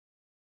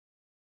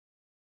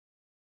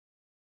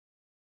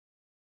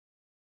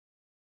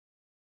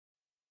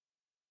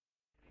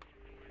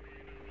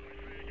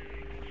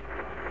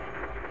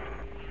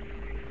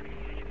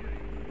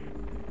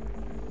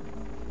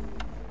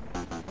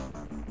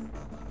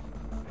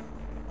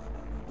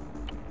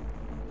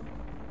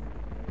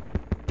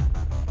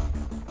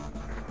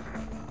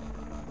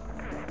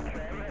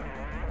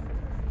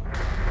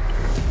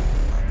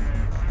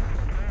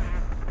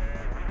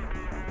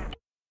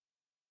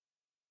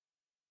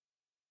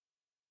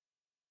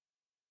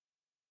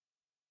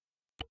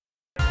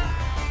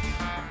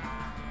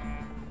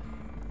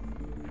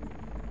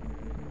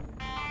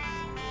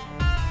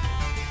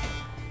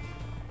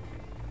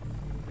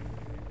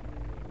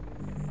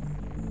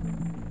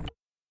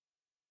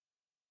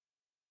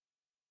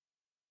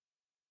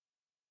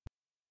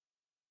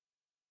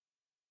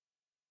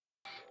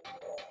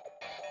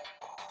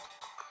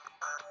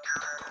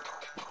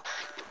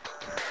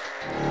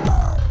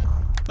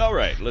All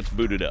right, let's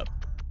boot it up.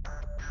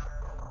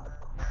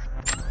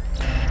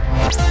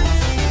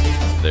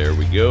 There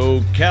we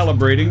go,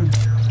 calibrating.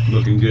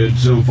 Looking good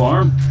so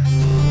far.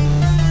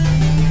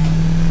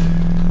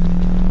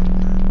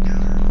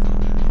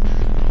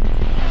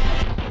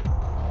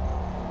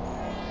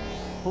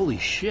 Holy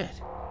shit.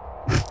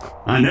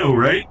 I know,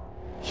 right?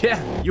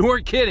 Yeah, you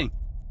weren't kidding.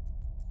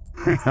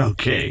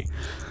 Okay,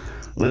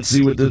 let's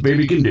see what this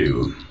baby can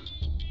do.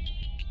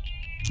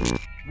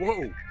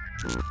 Whoa.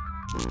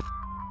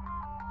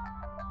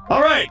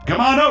 All right, come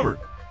on over.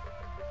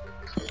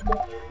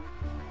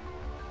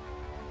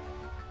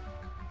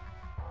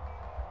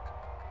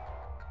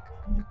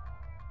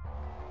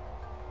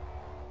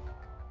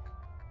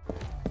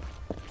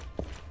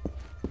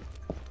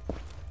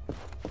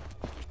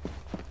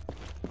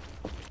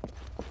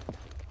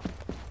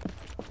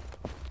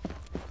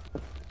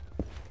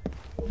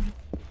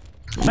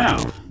 Now,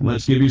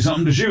 let's give you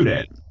something to shoot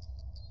at.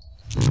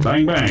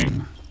 Bang,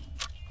 bang.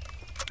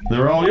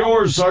 They're all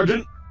yours,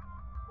 Sergeant.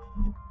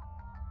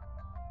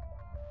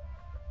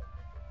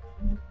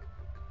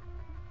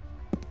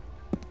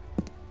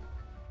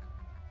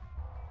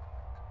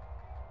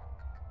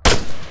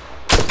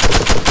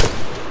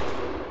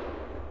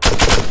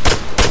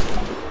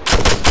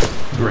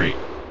 Great.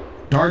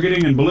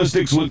 Targeting and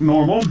ballistics look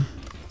normal.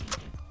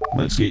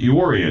 Let's get you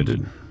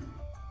oriented.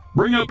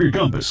 Bring up your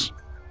compass.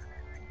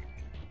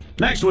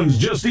 Next one's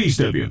just east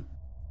of you.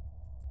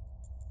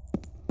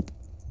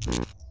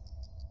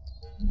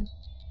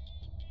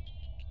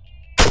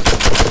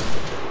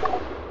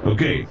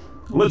 Okay,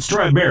 let's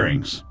try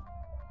bearings.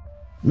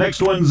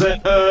 Next one's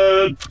at,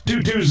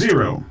 220.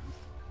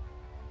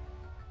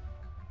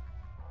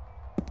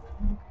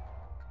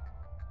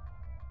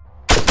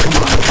 Come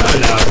on, cut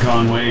it out,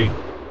 Conway.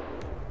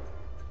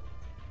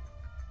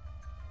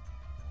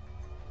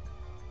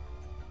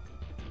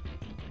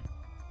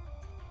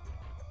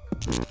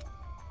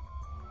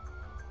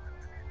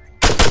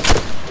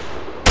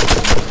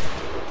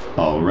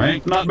 All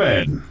right, not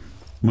bad.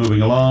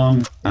 Moving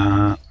along.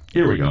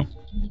 Here we go.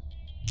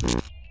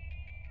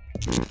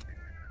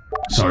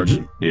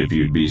 Sergeant, if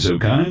you'd be so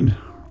kind.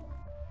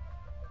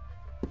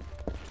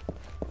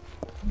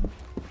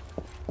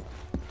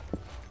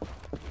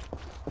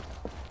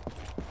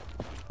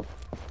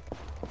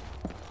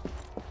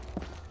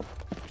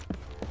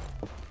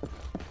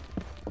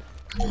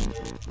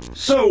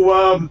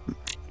 So,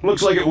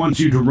 looks like it wants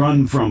you to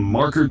run from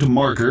marker to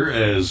marker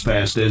as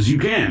fast as you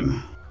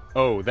can.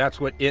 Oh, that's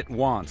what it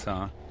wants,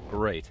 huh?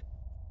 Great.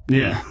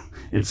 Yeah,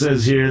 it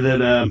says here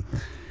that,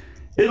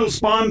 it'll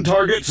spawn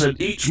targets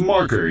at each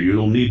marker.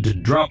 You'll need to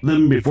drop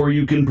them before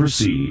you can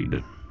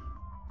proceed.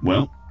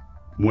 Well,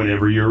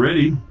 whenever you're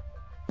ready.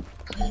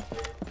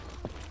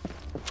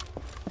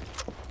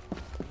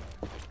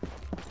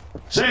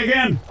 Say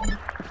again.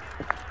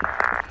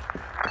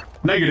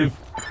 Negative.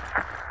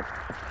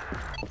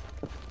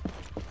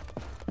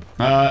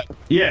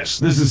 Yes,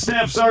 this is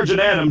Staff Sergeant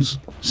Adams.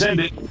 Send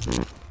it.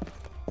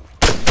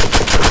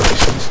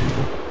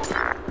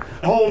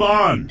 Hold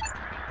on.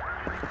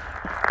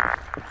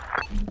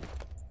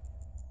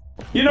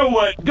 You know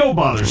what? Go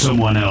bother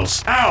someone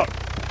else. Out!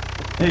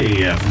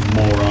 Hey,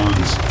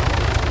 morons.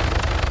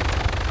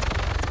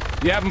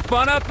 You having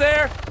fun up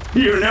there?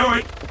 You know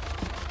it.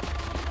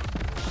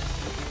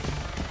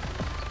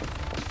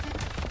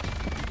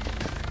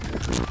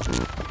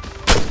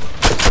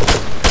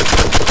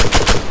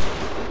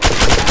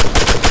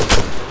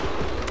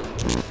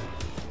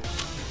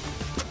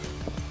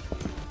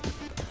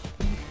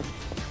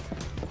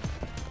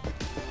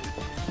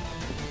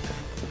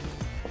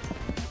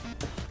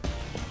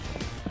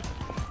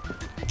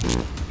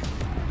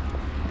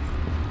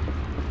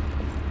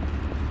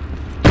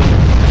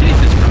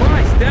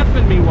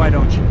 Deafen me, why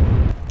don't you?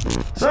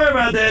 Sorry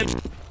about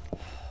that.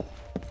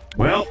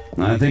 Well,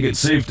 I think it's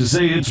safe to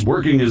say it's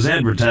working as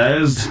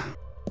advertised.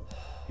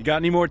 You got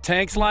any more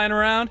tanks lying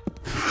around?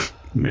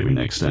 Maybe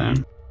next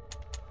time.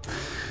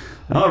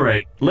 All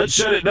right, let's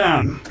shut it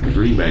down. The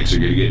greenbacks are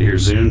gonna get here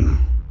soon.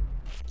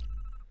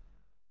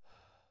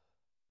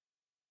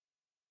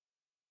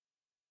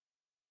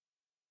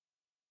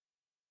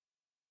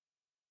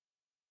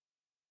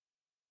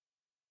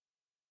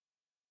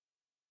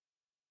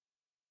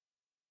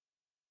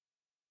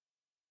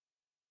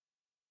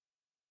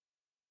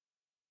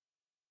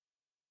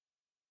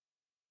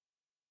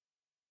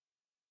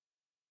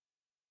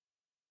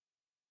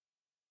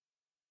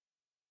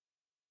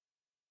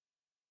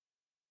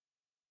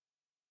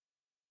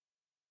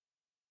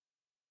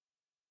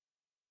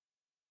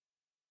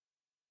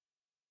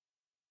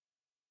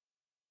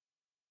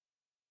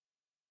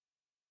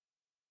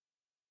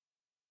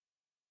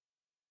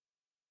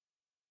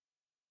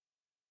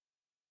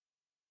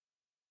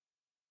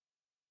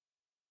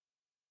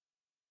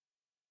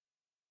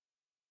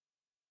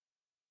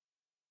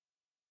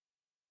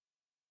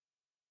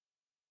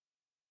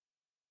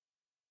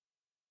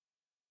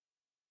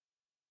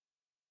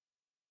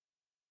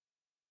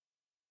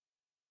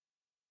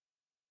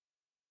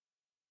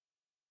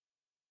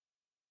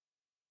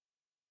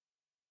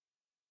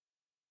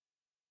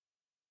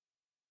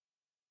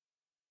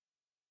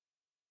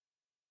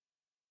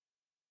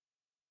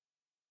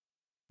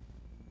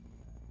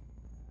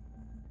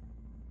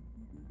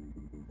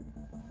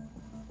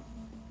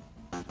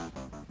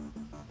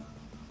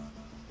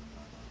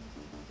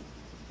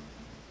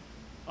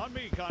 On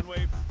me,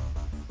 Conway.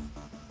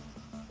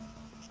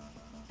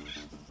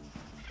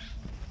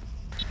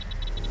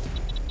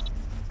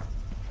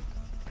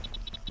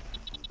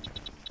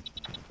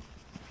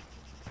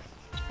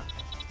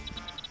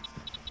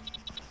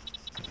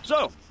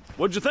 So,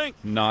 what'd you think?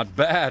 Not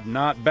bad,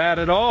 not bad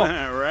at all.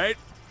 All right.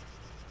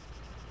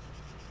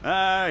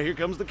 Here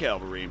comes the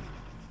cavalry.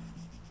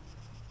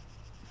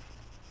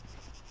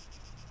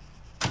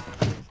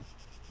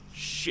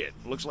 Shit,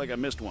 looks like I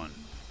missed one.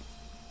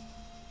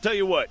 Tell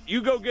you what,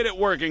 you go get it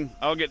working.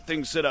 I'll get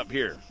things set up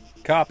here.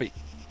 Copy.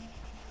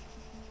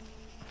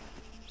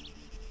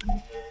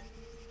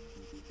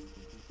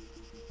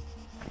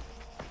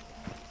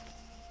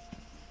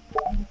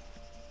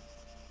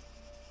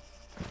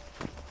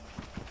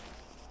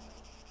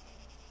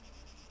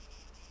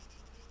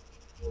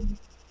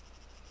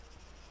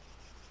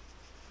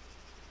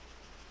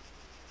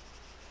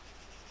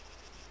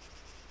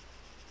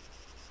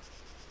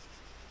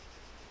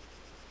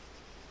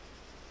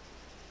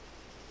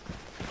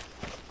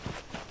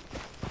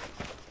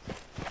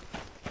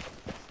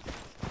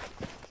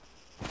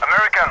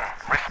 American,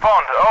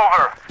 respond,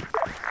 over.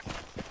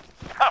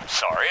 I'm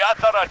sorry, I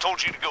thought I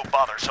told you to go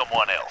bother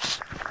someone else.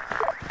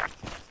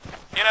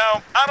 You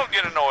know, I don't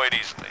get annoyed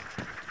easily.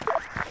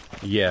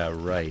 Yeah,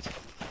 right.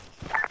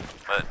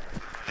 But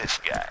this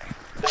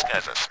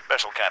guy's a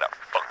special kind of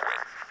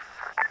fuckwit.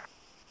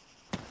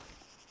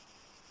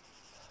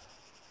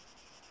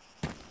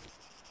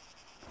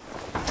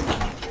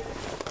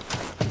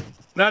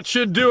 That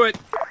should do it.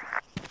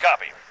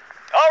 Copy.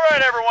 All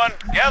right, everyone,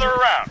 gather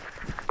around.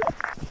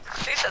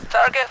 See some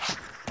targets?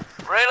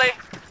 Really?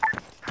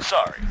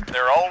 Sorry,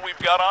 they're all we've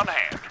got on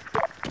hand.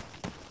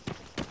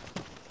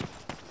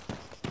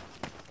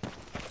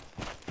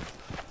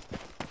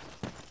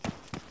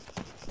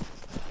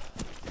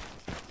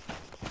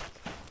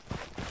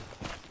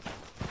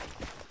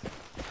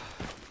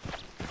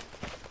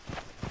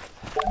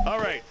 All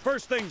right,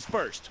 first things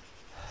first.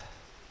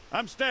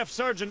 I'm Staff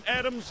Sergeant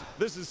Adams.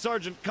 This is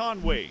Sergeant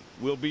Conway.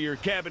 We'll be your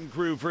cabin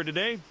crew for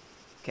today.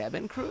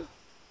 Cabin crew?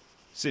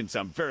 Since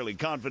I'm fairly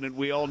confident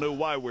we all know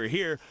why we're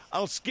here,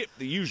 I'll skip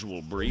the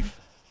usual brief.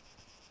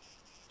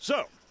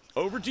 So,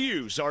 over to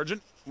you,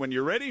 Sergeant. When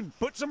you're ready,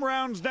 put some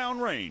rounds down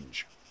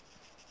range.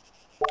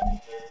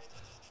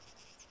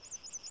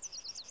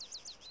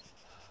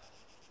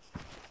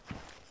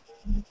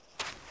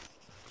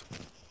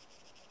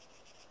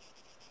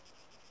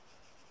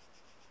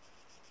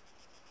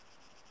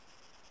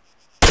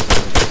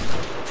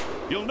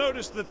 You'll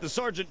notice that the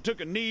sergeant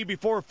took a knee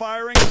before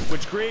firing,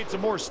 which creates a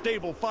more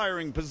stable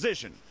firing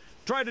position.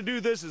 Try to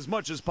do this as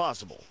much as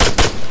possible.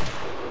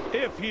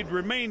 If he'd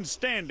remained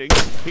standing,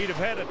 he'd have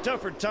had a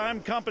tougher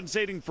time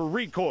compensating for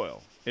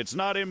recoil. It's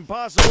not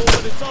impossible,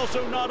 but it's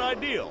also not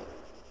ideal.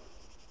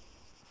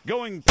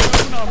 Going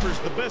prone offers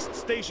the best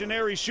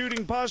stationary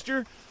shooting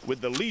posture with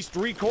the least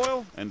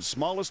recoil and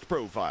smallest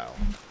profile.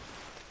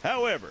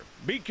 However,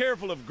 be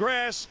careful of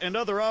grass and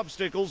other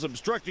obstacles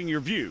obstructing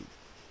your view.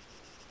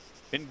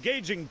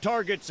 Engaging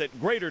targets at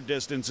greater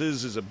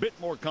distances is a bit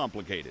more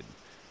complicated.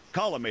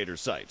 Collimator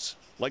sights,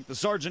 like the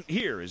sergeant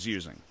here is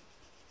using,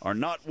 are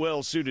not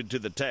well suited to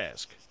the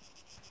task.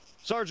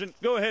 Sergeant,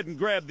 go ahead and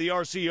grab the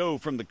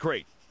RCO from the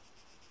crate.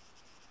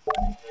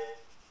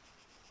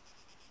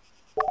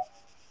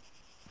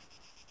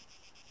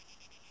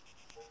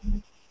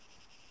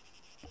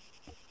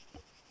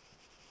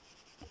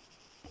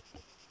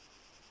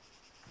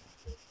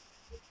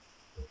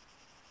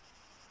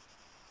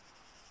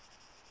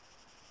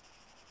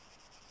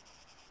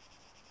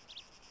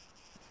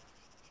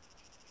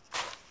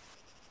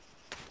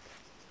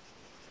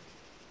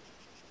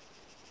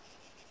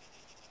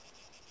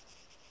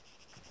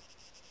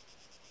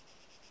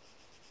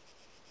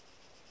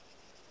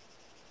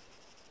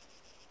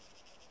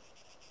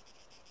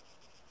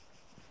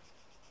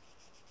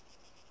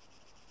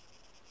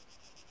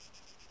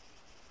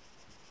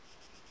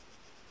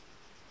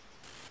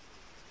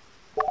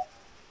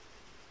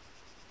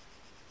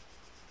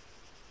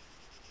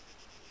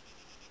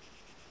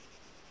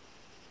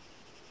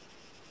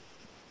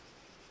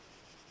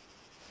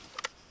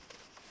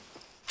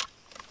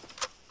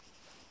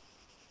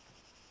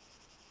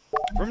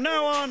 From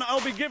now on,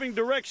 I'll be giving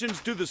directions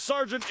to the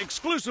sergeant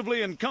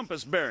exclusively in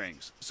compass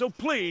bearings, so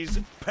please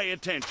pay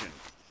attention.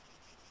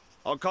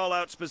 I'll call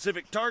out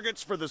specific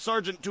targets for the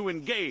sergeant to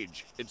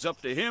engage. It's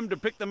up to him to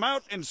pick them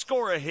out and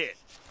score a hit.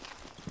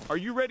 Are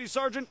you ready,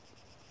 Sergeant?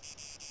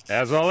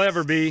 As I'll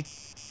ever be.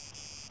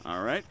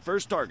 All right,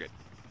 first target.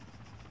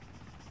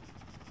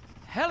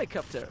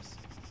 Helicopters.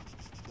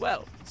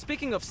 Well,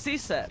 speaking of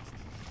CSAT,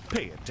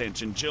 Pay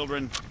attention,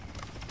 children.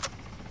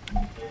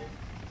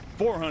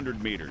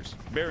 400 meters,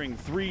 bearing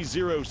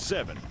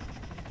 307.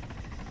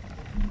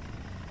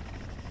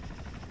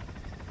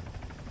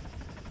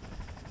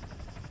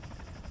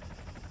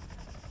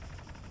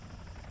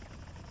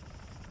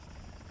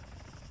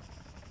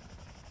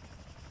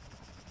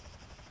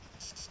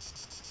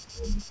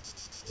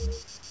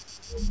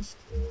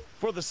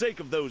 For the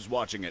sake of those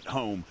watching at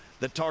home,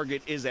 the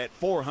target is at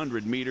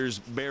 400 meters,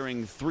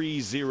 bearing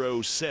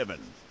 307.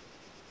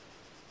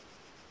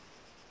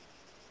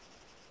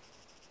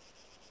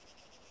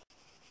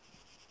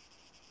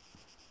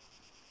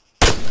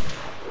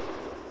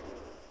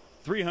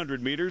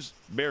 300 meters,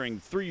 bearing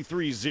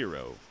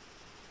 330.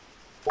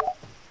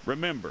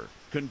 Remember,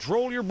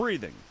 control your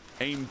breathing.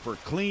 Aim for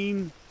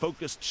clean,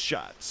 focused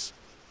shots.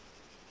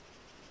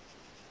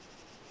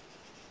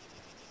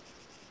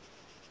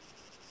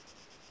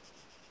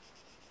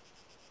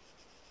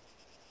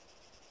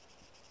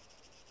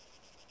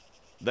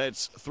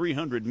 That's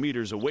 300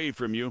 meters away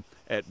from you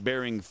at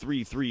bearing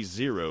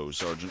 330,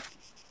 Sergeant.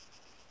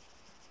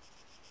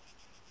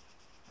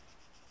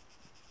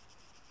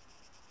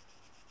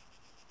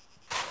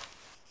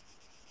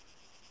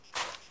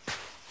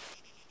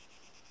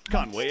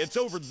 Conway, it's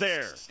over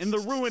there, in the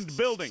ruined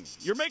building.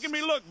 You're making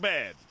me look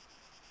bad.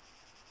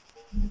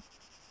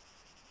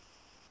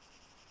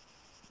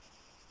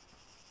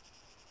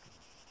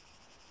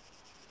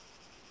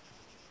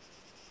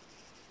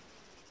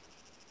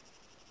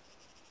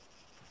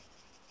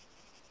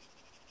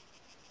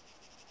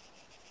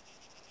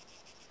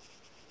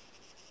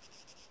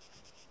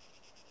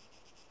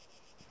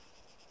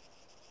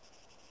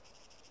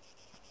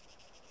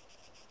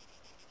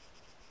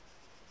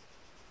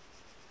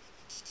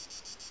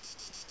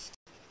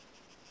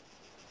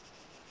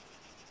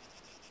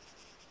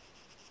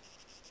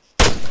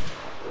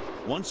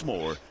 Once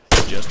more,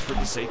 just for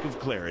the sake of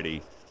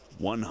clarity,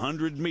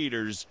 100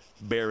 meters,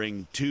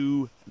 bearing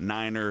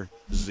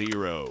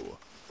 290.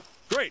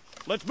 Great,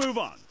 let's move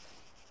on.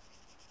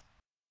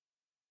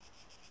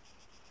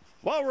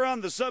 While we're on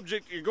the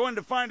subject, you're going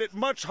to find it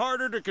much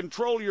harder to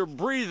control your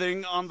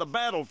breathing on the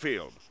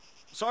battlefield.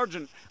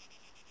 Sergeant...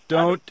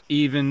 Don't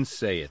even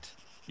say it.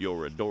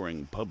 Your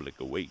adoring public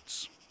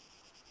awaits.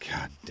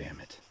 God damn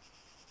it.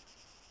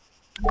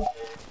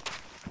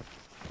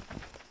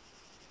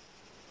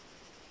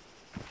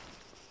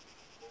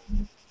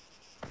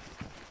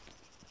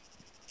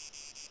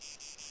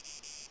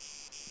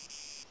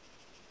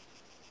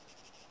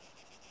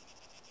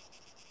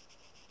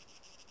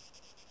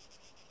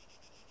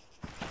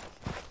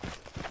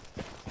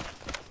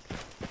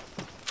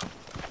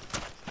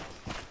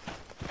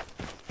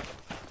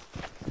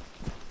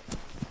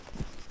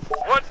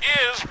 What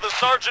is the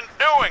sergeant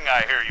doing,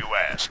 I hear you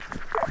ask?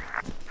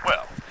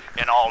 Well,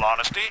 in all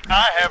honesty,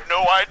 I have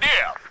no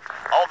idea.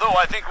 Although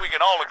I think we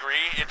can all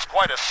agree it's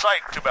quite a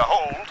sight to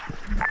behold.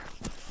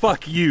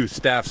 Fuck you,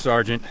 Staff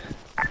Sergeant.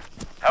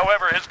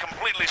 However, his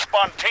completely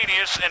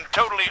spontaneous and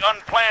totally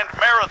unplanned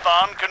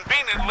marathon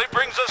conveniently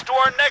brings us to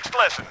our next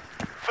lesson,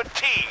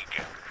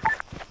 fatigue.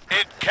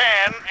 It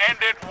can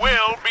and it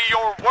will be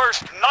your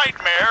worst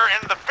nightmare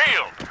in the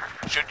field,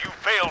 should you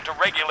fail to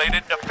regulate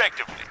it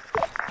effectively.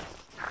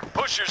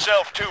 Push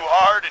yourself too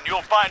hard and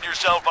you'll find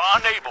yourself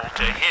unable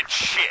to hit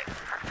shit,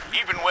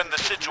 even when the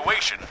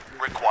situation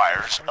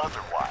requires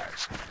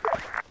otherwise.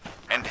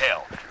 And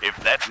hell, if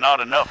that's not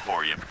enough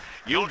for you,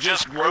 you'll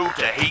just grow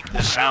to hate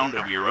the sound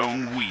of your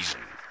own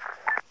wheezing.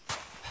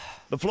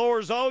 The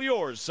floor's all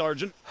yours,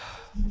 Sergeant.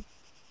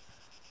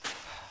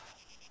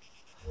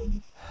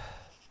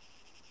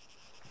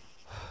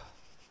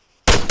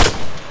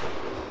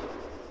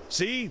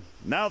 See?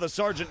 Now the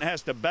sergeant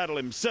has to battle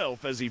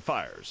himself as he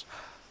fires.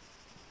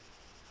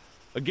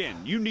 Again,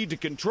 you need to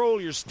control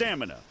your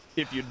stamina.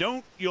 If you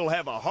don't, you'll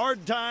have a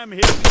hard time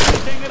hitting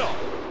anything at all.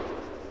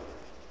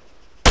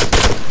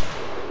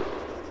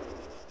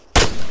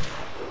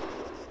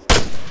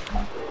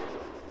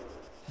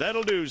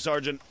 That'll do,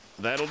 Sergeant.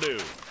 That'll do.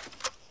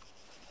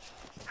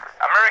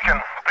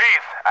 American,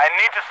 please, I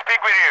need to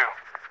speak with you.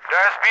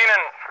 There has been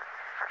an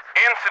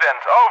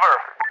incident. Over.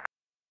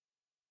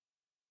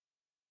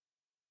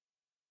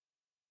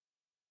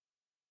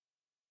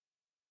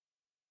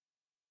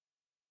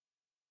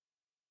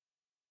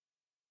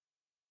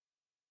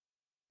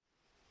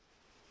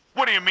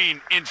 What do you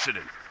mean,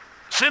 incident?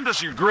 Send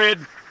us your grid.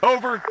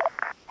 Over. We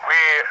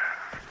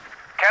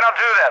cannot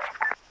do that.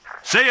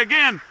 Say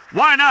again.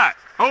 Why not?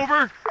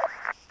 Over.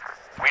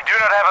 We do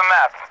not have a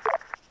map.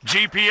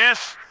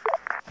 GPS?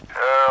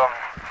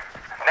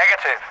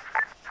 Negative.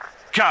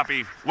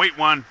 Copy. Wait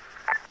one.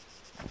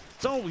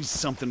 It's always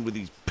something with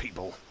these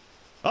people.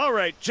 All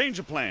right, change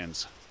of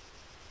plans.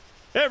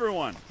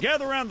 Everyone,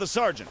 gather around the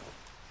sergeant.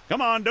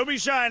 Come on, don't be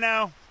shy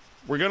now.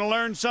 We're gonna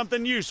learn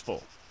something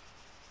useful.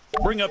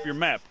 Bring up your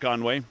map,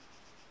 Conway.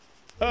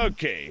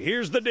 Okay,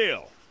 here's the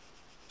deal.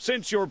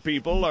 Since your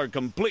people are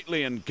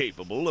completely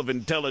incapable of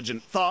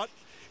intelligent thought,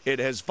 it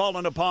has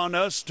fallen upon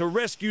us to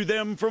rescue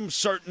them from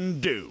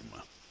certain doom.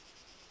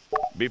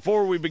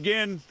 Before we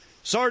begin,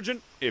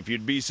 Sergeant, if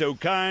you'd be so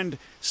kind,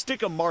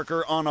 stick a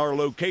marker on our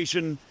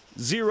location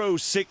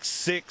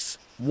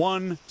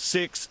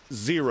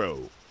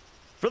 066160.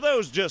 For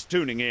those just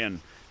tuning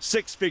in,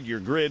 six-figure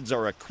grids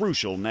are a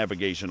crucial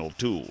navigational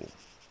tool.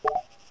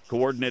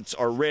 Coordinates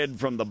are read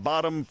from the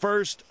bottom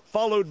first,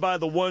 followed by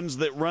the ones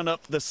that run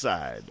up the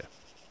side.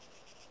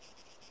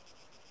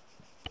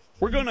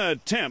 We're going to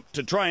attempt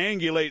to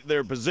triangulate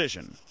their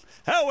position.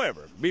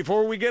 However,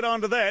 before we get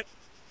onto that...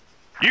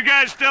 You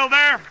guys still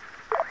there?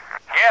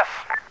 Yes.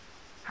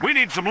 We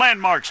need some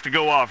landmarks to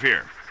go off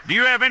here. Do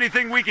you have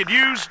anything we could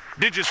use?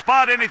 Did you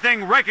spot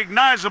anything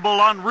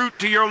recognizable en route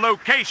to your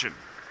location?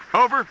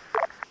 Over.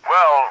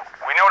 Well,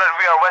 we know that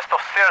we are west of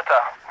Sirta.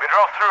 We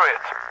drove through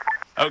it.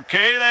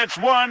 Okay, that's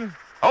one.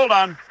 Hold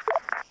on.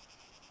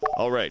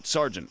 All right,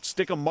 Sergeant,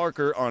 stick a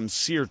marker on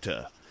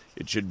Sirta.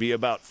 It should be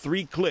about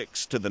 3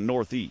 clicks to the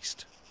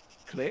northeast.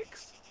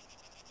 Clicks?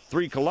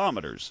 3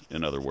 kilometers,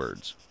 in other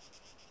words.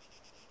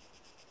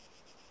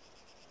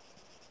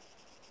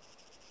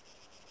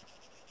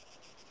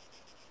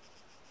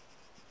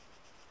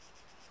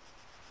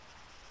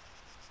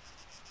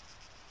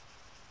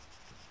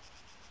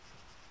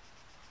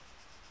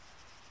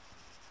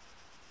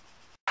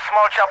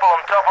 Small chapel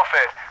on top of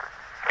it.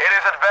 It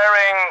is at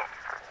bearing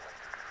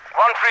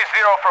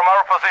 130 from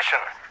our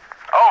position.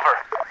 Over.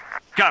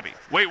 Copy.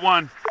 Wait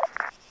 1.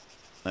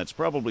 That's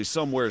probably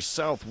somewhere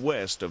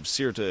southwest of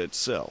Sirta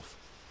itself.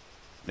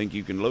 Think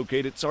you can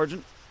locate it,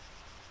 Sergeant?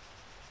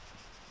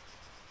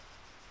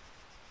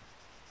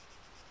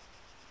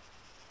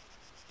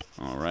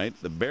 All right,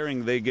 the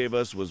bearing they gave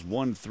us was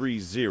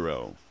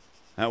 130.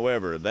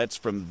 However, that's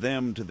from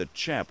them to the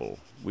chapel.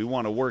 We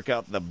want to work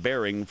out the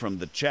bearing from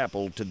the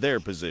chapel to their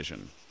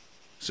position.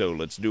 So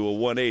let's do a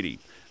 180.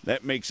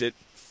 That makes it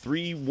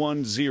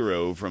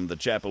 310 from the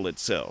chapel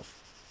itself.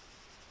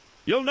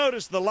 You'll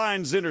notice the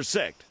lines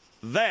intersect.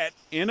 That,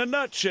 in a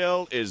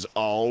nutshell, is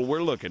all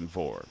we're looking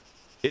for.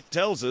 It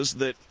tells us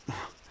that,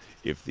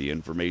 if the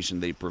information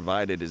they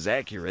provided is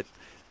accurate,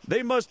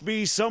 they must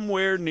be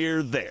somewhere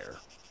near there.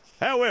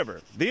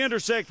 However, the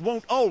intersect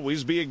won't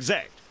always be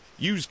exact.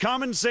 Use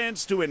common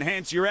sense to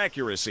enhance your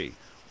accuracy,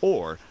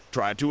 or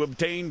try to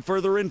obtain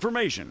further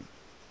information.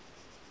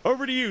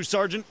 Over to you,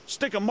 Sergeant.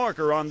 Stick a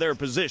marker on their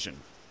position.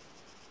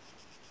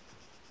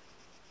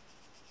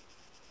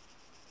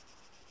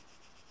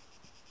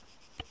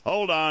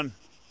 Hold on.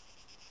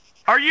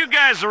 Are you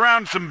guys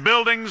around some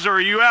buildings, or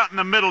are you out in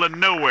the middle of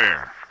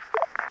nowhere?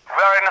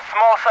 We are in a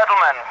small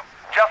settlement,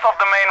 just off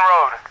the main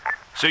road.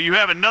 So you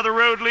have another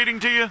road leading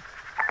to you?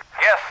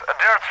 Yes, a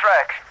dirt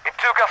track. It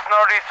took us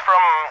northeast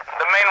from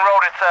the main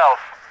road itself.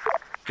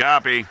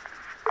 Copy.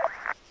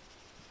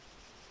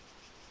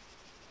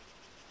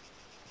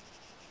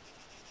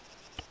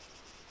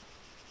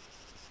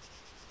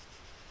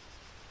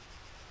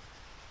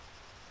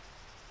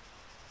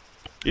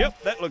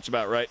 Yep, that looks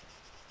about right.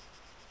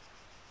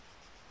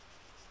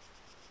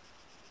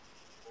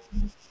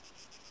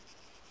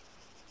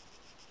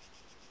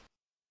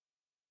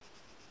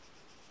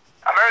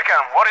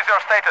 American, what is your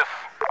status?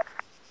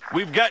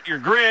 We've got your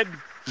grid,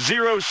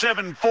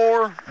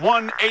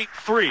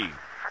 074183.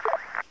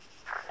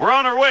 We're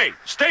on our way.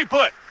 Stay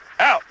put.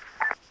 Out.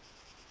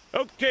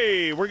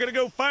 Okay, we're gonna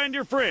go find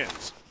your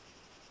friends.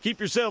 Keep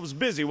yourselves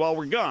busy while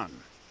we're gone.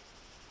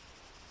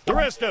 The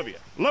rest of you,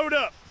 load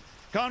up.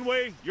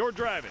 Conway, you're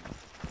driving.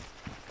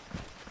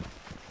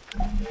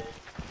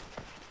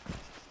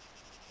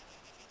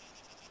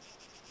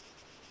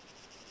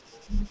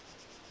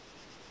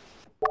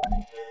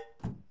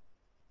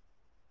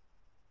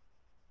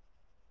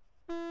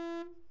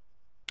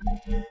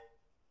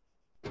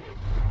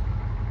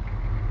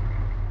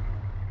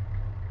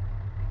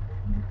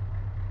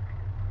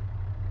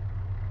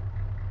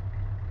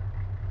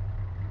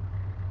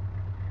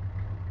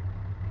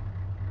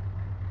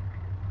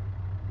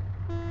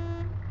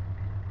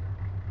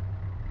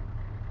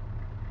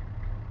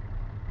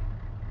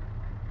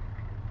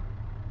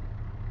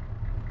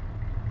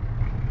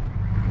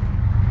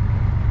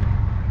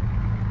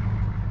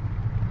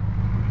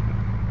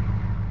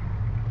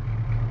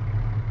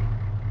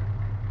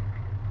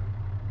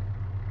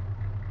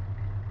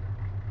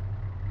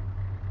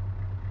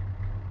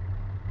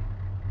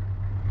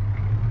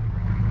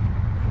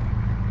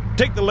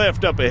 Take the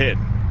left up ahead.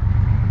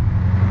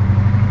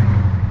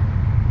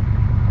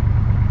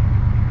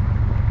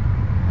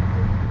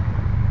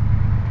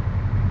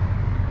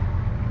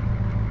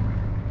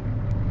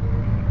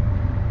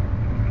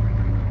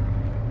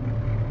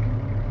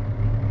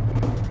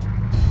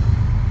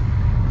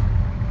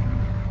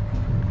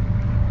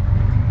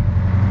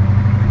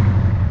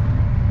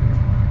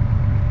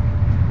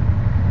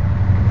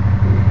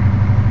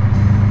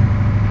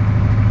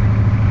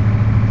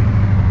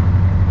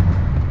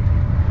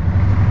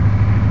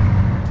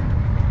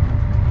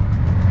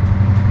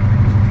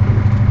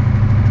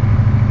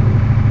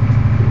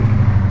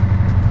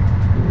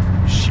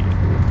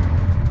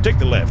 Take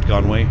the left,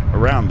 Conway,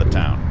 around the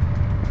town.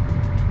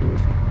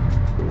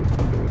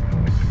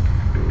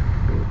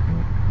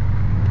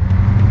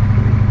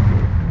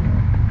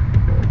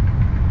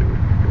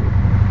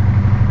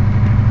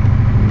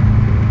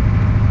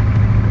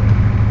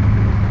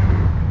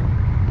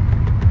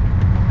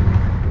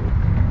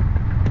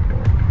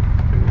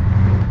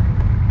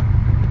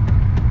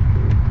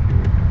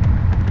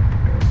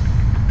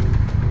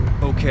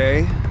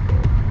 Okay.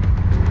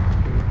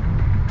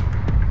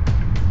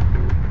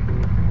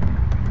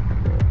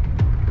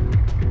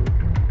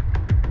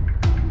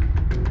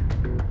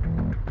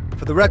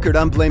 For the record,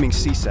 I'm blaming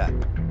CSAT.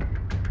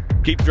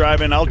 Keep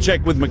driving, I'll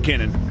check with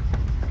McKinnon.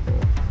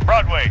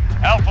 Broadway,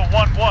 Alpha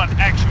 1-1,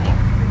 actual.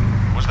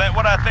 Was that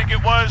what I think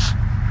it was?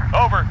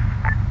 Over.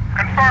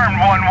 Confirmed,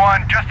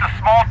 1-1. Just a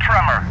small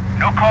tremor.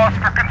 No cause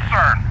for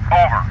concern.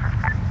 Over.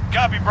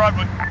 Copy,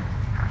 Broadwood.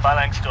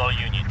 Phalanx to all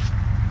units.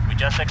 We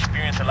just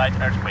experienced a light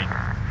earthquake.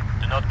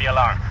 Do not be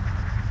alarmed.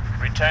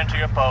 Return to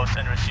your posts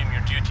and resume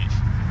your duties.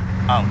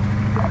 Out.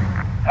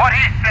 What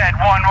he said,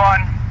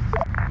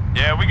 1-1.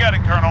 Yeah, we got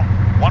it, Colonel.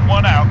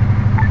 1-1 out.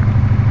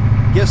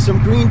 Guess some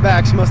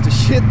greenbacks must have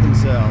shit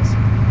themselves.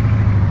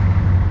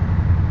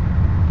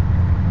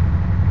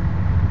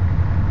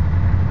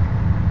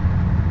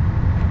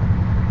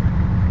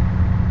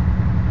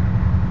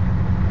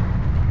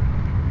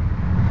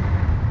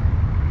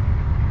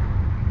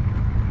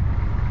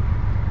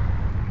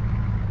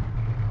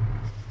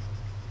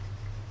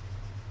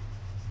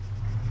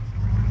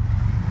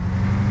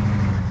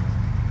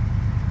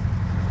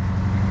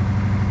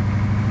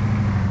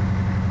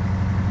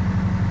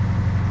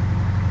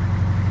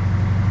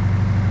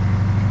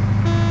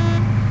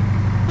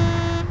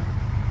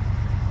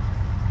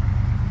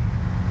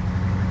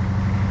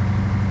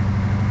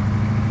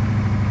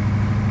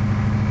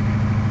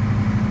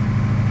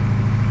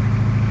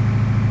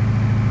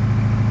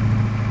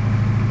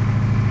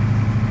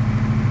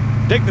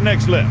 Take the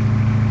next left.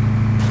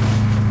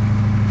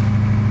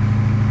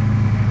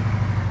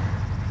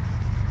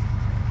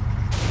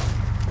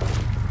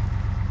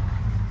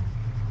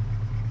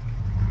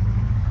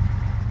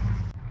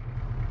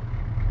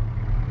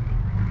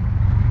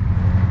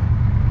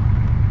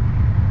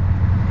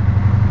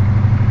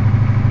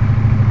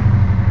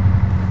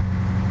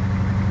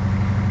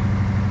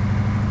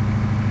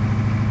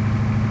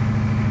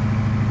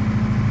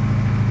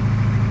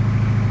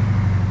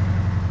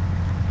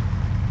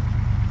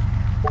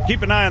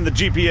 Keep an eye on the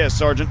GPS,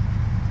 Sergeant.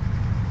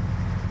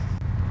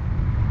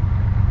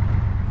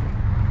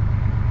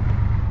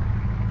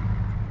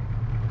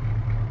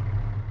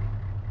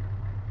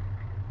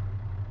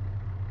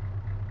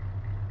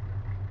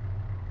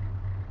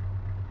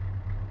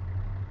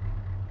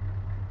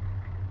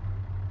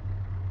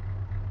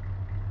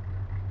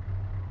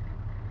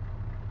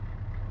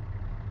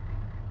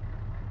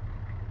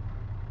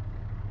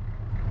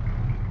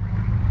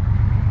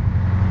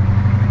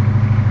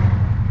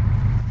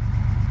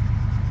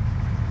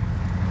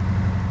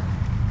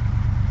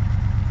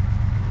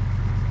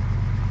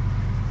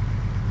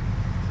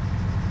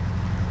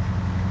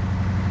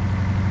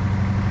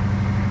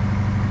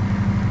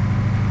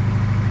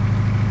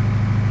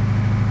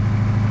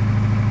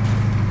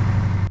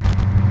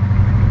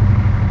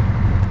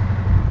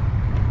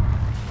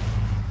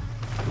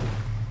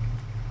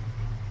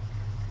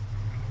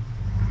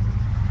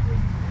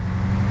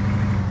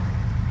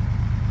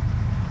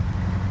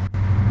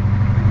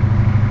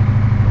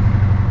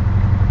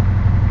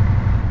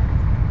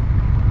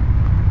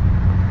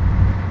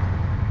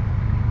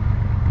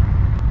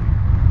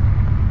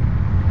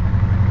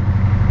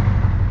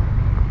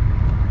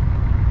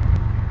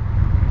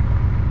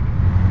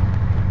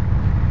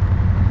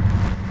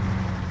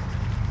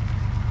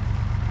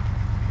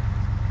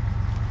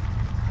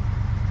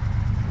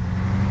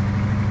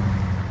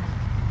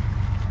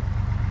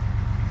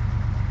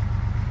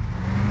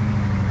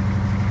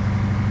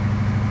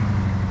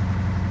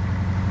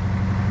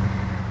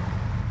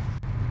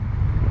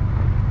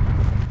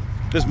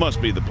 This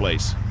must be the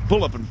place.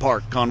 Pull up and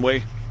park,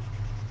 Conway.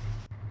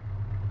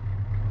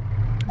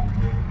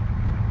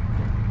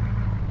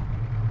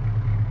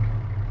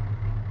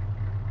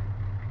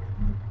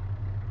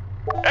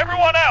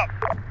 Everyone out!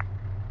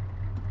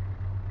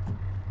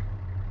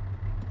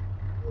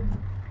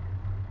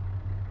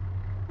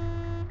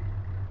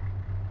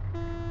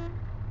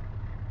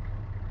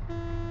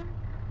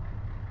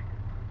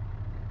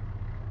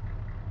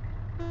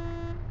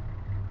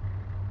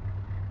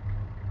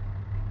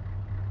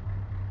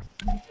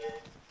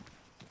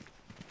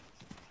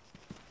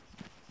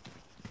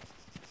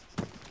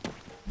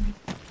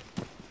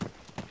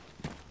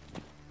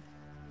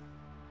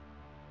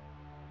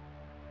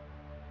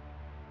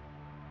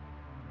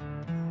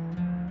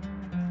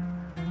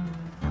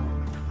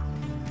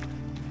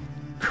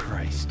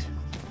 Christ.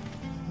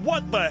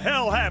 What the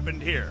hell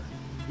happened here?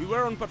 We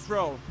were on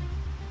patrol.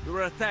 We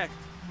were attacked.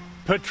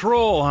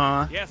 Patrol,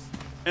 huh? Yes,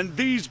 And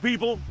these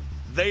people,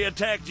 they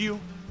attacked you?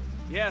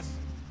 yes.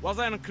 Was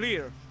I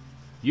unclear?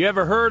 You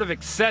ever heard of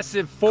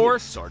excessive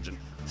force? Sergeant.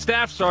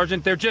 Staff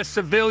Sergeant, they're just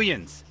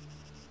civilians.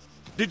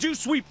 Did you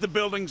sweep the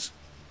buildings?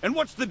 And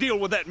what's the deal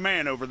with that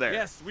man over there?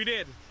 Yes, we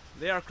did.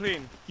 They are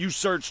clean. You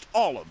searched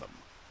all of them,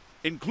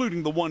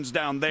 including the ones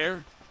down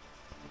there?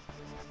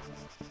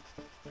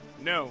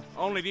 No,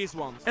 only these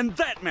ones. And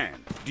that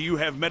man, do you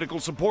have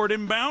medical support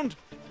inbound?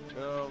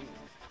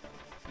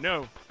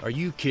 No. Are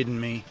you kidding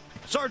me?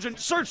 Sergeant,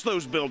 search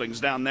those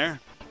buildings down there.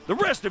 The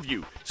rest of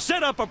you,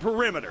 set up a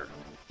perimeter.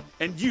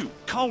 And you,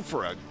 call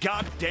for a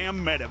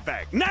goddamn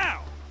medevac,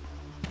 now!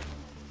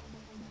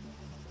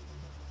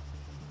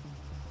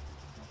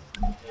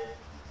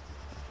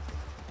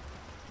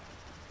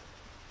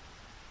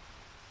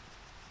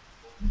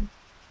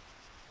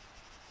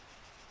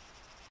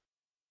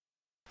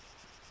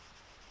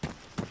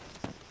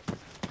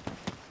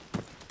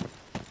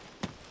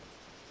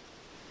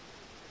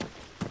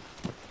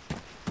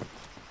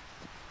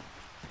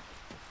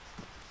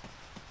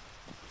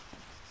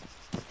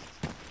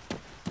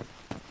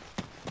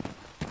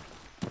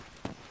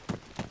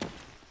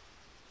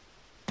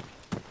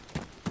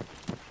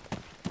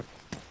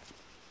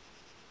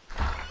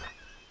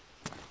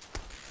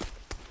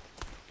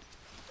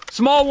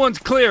 Small one's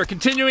clear.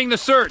 Continuing the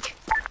search.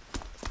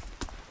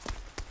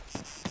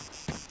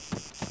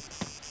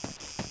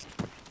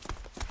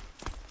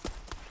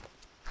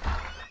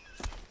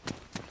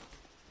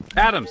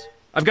 Adams,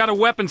 I've got a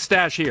weapon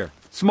stash here.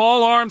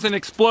 Small arms and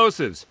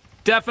explosives.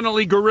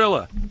 Definitely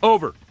guerrilla.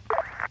 Over.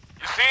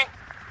 You see?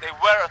 They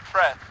were a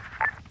threat.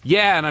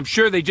 Yeah, and I'm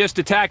sure they just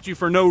attacked you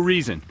for no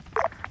reason.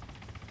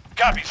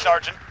 Copy,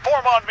 Sergeant.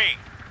 Form on me.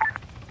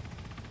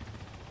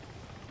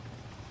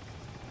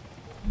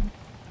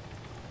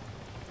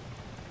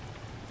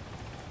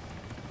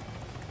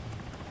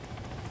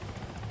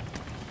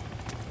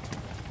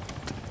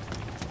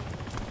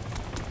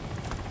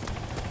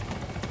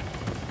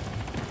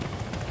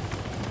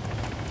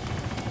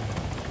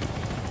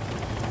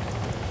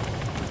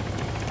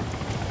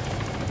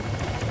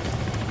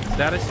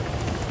 Status? You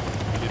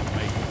didn't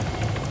make it.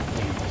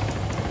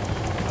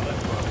 Now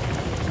let's run.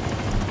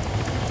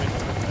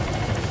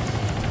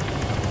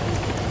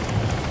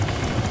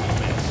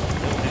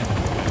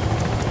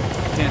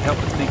 Can't help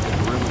but think the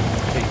guerrillas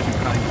will take too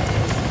kindly.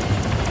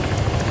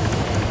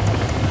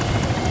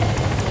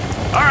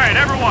 All right,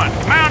 everyone,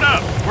 mount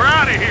up. We're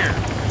out of here.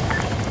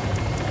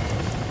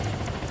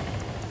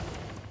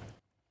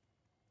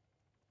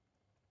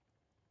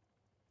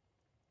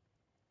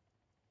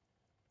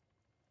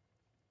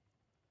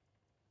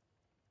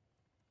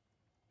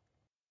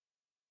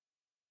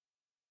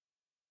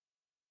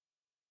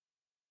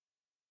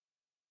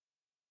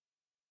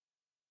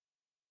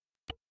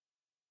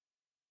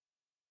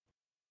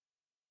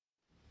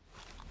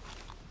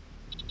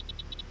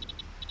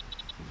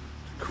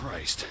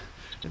 Christ.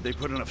 Did they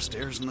put enough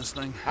stairs in this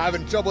thing?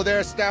 Having trouble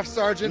there, Staff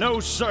Sergeant? No,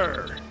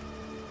 sir.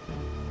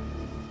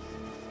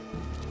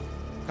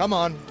 Come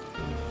on.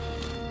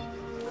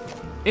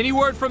 Any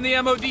word from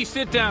the MOD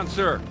sit-down,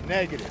 sir?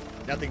 Negative.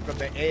 Nothing from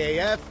the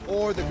AAF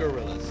or the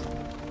guerrillas.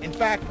 In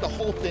fact, the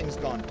whole thing's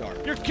gone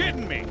dark. You're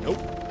kidding me.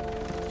 Nope.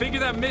 Figure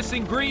that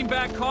missing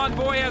greenback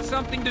convoy has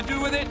something to do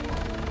with it?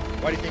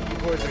 Why do you think you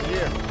boys are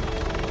here?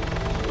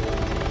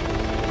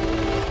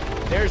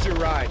 There's your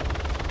ride.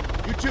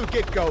 You two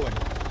get going.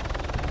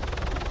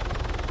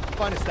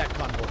 Find us that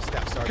convoy,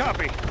 Staff Sergeant.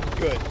 Copy.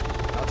 Good.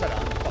 I'll try to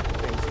unfuck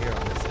things here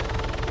on this end.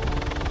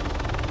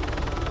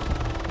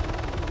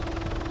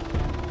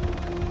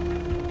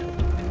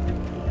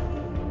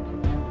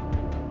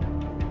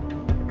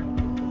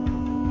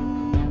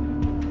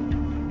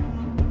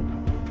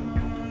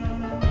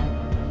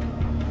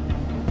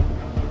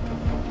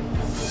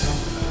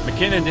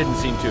 McKinnon didn't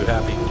seem too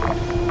happy.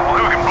 Well,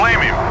 who can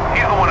blame him?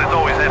 He's the one that's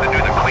always had to do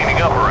the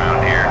cleaning up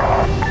around here.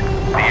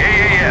 The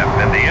AAF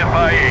and the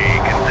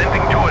FIA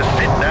consenting to a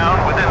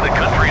sit-down within the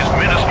country's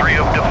Ministry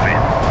of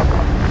Defense.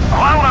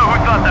 Well, I don't know who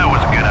thought that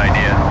was a good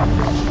idea.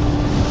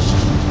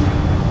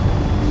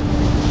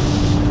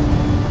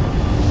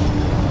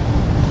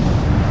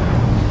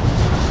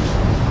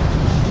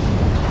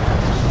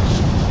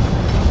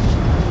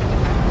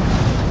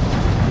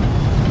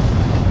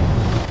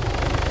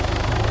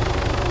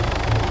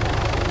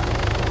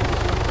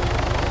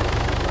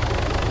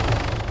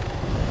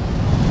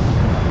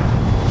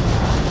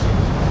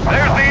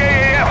 There's the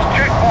AAF's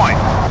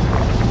checkpoint.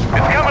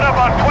 It's coming up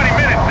on 20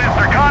 minutes since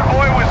their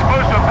convoy was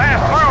supposed to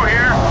pass through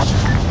here.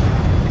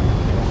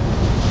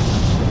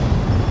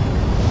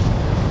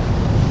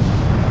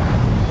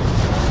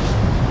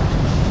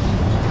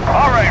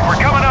 All right, we're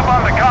coming up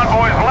on the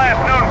convoy's last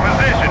known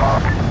position.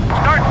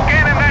 Start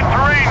scanning that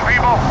terrain,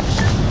 people.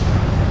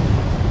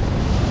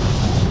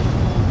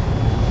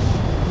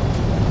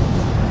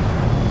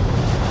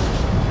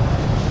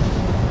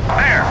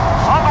 There,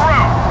 on the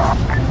road.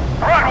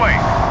 Broadway,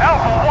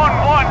 Alpha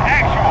 1-1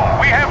 actual.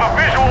 We have a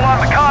visual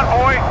on the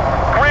convoy.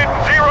 Grid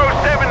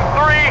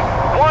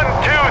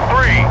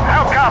 073123.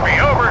 How copy?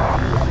 Over.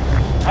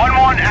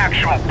 1-1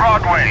 actual.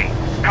 Broadway.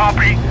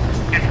 Copy.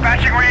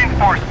 Dispatching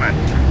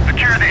reinforcements.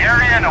 Secure the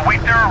area and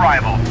await their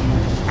arrival.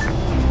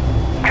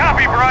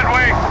 Copy,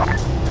 Broadway.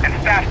 And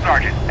Staff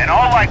Sergeant, in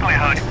all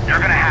likelihood,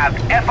 you're gonna have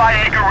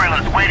FIA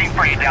guerrillas waiting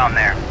for you down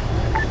there.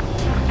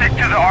 Stick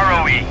to the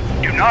ROE.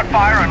 Do not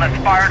fire unless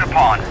fired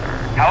upon.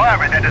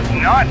 However, that does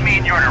not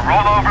mean you're to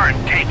roll over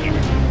and take it.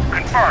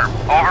 Confirm.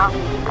 Over.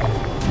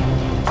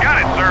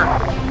 Got it, sir.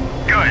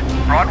 Good.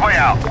 Broadway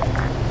out.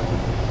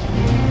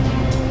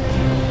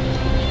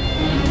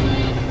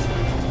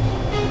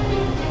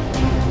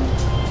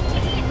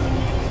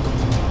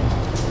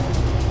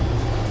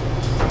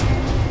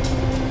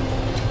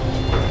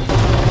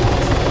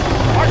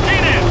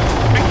 Martinez!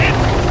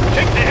 McKinnon!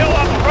 Take the hill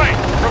on the right.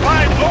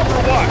 Provide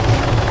overwatch.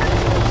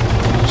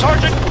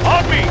 Sergeant,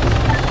 on me!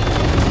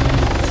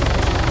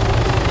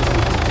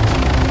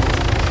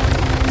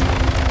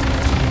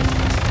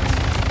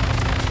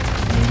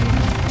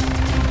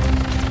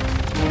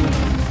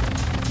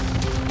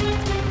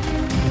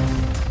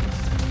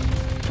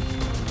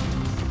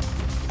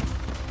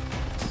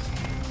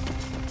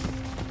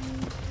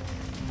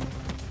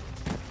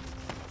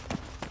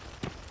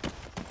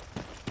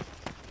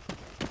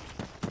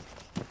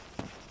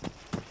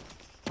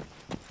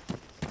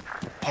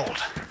 Hold.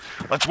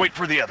 Let's wait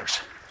for the others.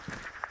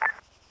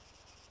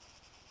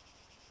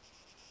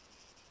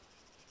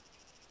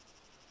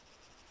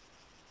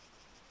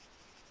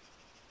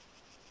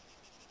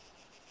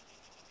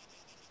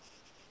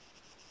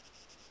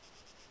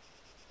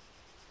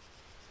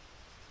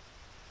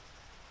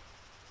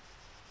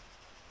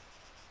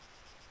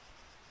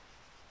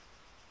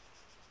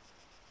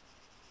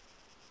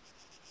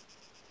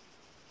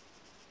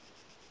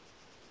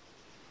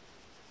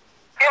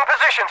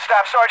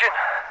 Staff Sergeant.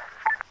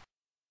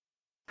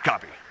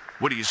 Copy.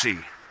 What do you see?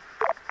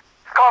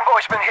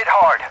 Convoy's been hit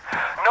hard.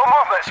 No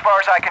movement as far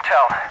as I can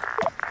tell.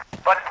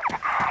 But,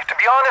 to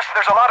be honest,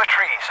 there's a lot of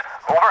trees.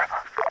 Over.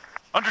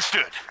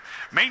 Understood.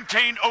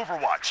 Maintain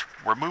overwatch.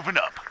 We're moving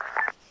up.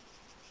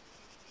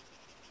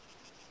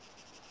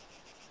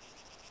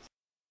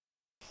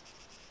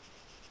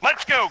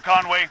 Let's go,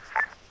 Conway.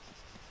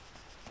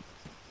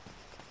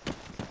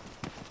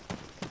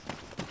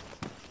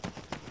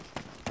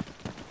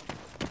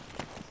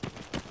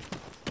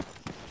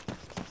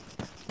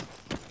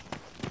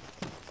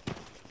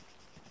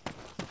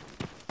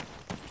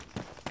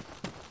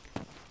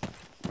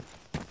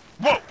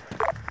 Whoa!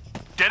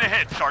 Dead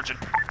ahead, Sergeant.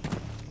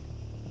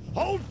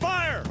 Hold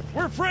fire!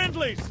 We're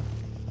friendlies!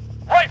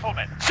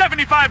 Rifleman,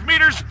 75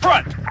 meters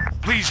front!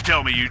 Please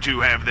tell me you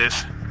two have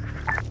this.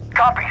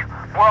 Copy.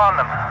 We're on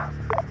them.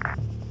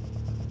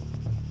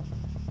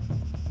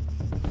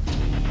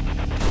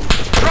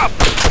 Drop!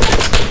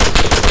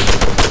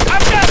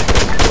 I've got it!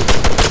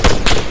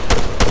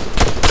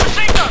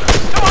 Machine gunner,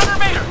 200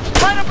 meters,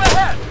 right up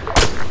ahead!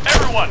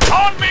 Everyone,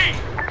 on me!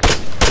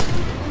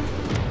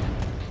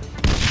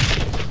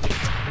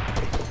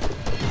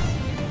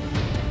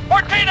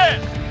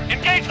 Martinez!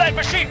 Engage that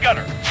machine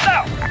gunner,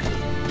 south!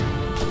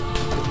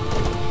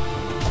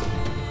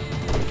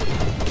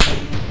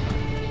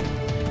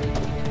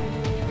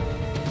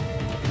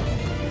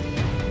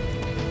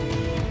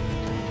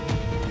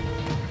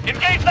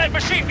 Engage that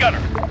machine gunner!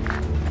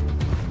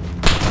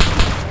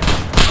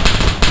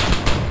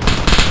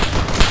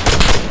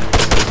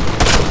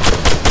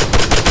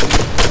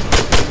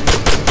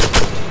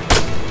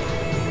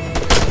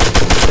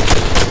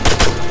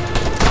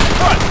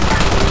 Front!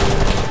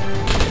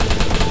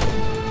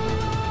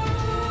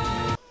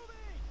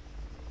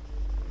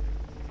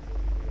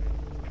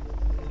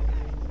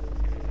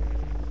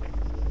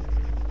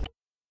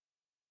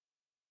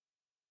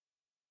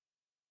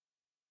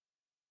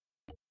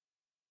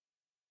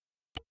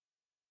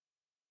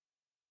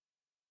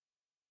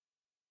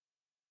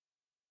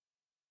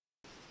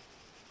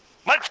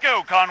 Let's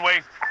go,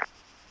 Conway.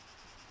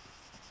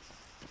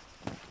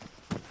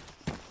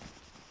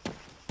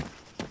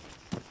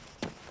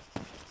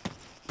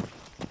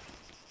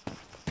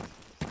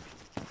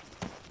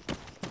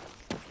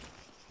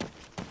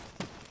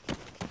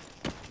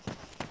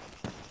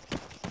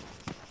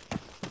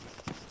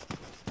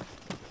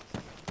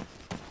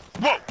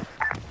 Whoa!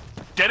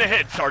 Dead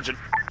ahead, Sergeant.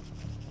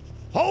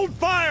 Hold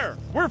fire!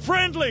 We're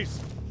friendlies!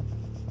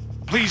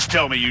 Please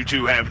tell me you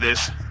two have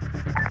this.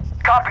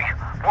 Copy.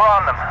 We're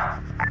on them.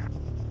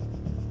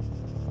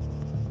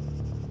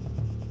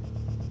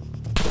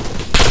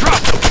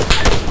 Drop them!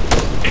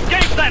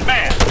 Engage that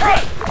man!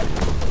 Front!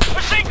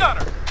 Machine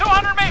gunner!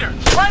 200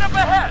 meters! Right up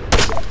ahead!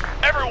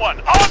 Everyone,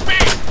 on me!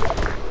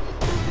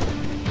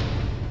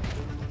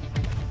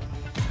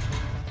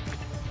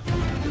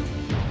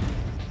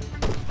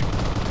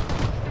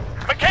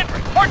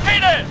 McHenry!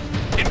 Martinez!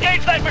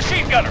 Engage that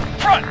machine gunner!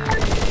 Front!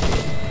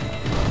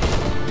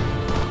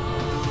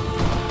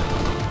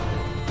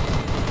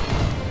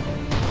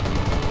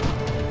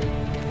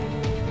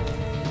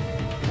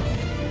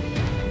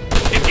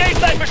 Engage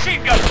that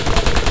machine gunner!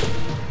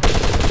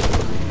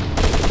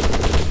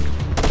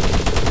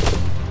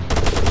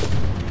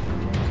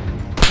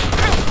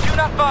 Do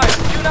not fire!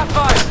 Do not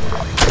fire!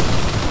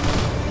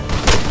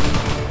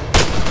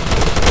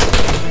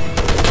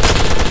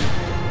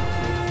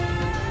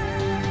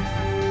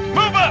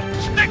 Move up!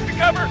 Stick to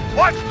cover!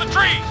 Watch the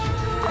trees!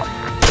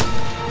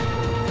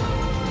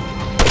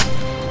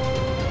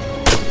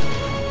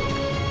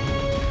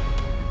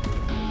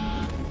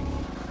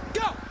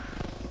 Go!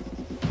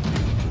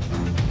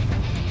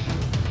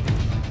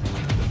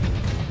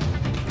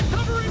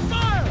 Covering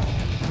fire!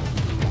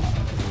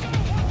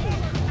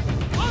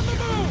 On the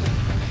move!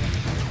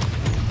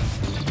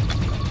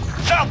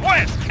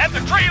 Southwest, at the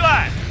tree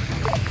line!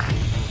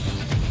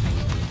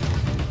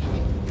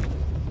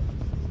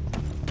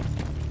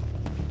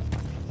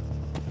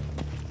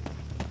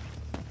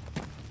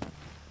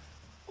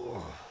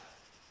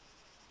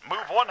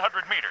 Move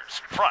 100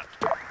 meters, front.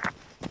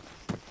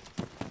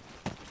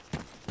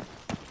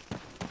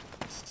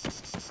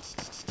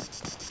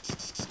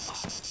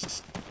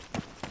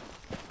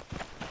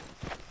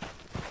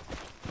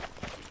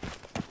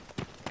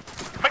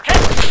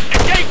 McHenry,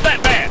 engage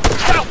that man,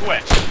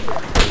 southwest.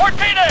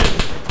 Martinez,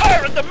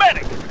 fire at the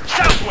medic,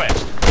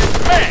 southwest.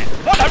 Man,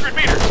 100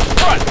 meters,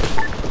 front.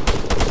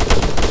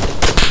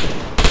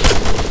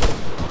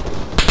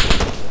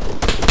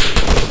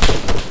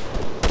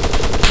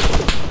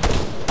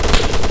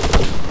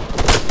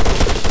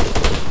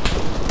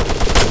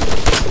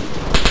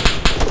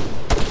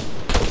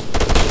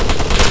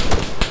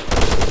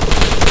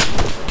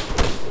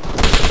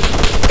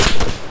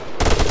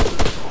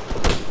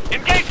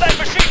 Engage that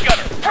machine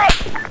gunner, front.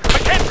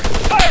 McHenry,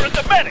 fire at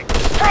the medic,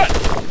 front.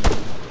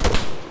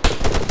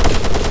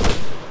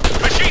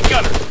 Machine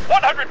gunner,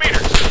 100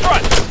 meters,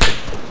 front.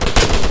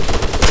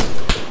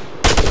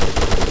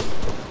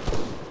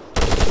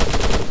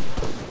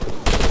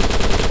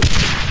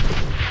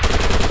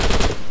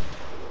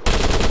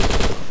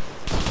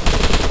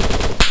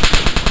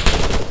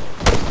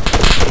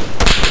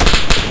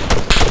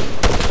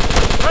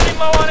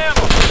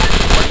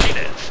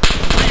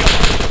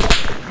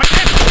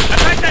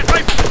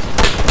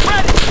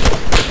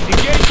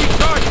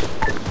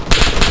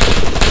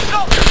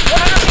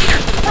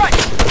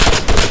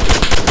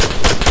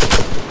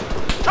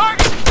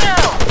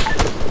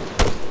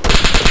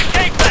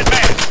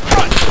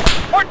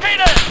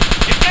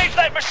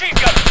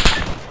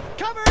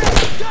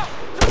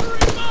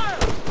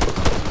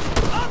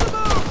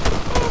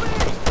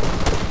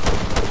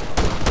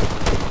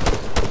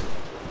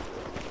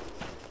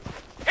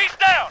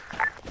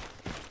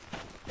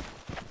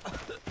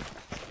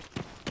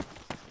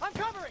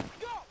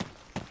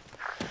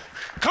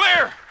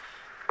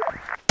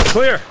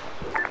 Clear.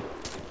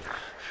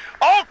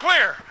 All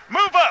clear.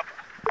 Move up.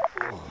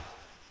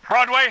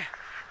 Broadway,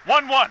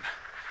 1-1.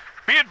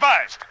 Be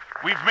advised,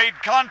 we've made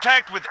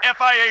contact with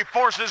FIA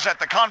forces at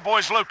the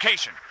convoy's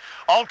location.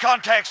 All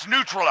contacts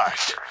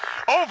neutralized.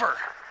 Over.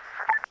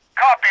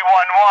 Copy,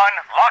 1-1.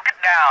 Lock it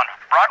down.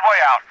 Broadway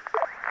out.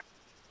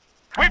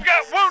 We've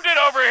got wounded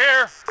over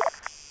here.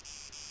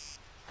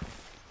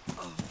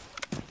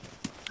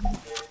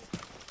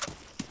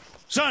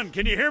 Son,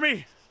 can you hear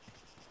me?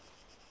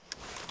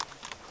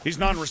 He's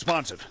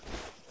non-responsive.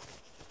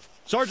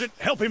 Sergeant,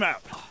 help him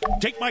out.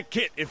 Take my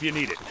kit if you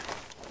need it.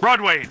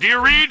 Broadway, do you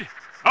read?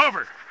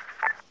 Over.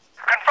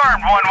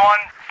 Confirmed, 1-1.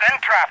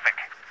 Send traffic.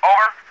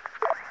 Over.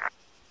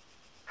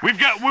 We've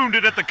got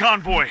wounded at the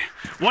convoy.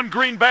 One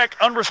greenback,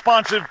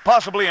 unresponsive,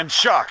 possibly in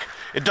shock.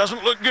 It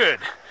doesn't look good.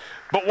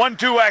 But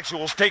 1-2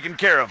 actual's taken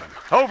care of him.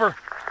 Over.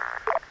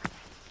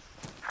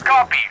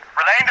 Copy.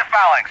 Relaying to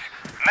Phalanx.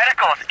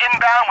 Medical is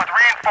inbound with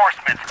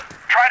reinforcements.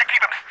 Try to keep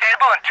them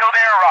stable until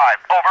they arrive.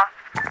 Over.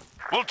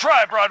 We'll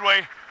try,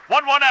 Broadway.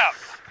 1-1 out.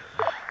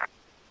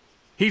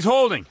 He's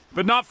holding,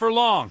 but not for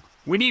long.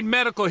 We need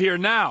medical here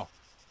now.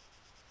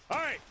 All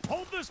right,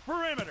 hold this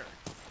perimeter.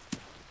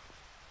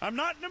 I'm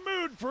not in the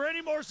mood for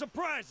any more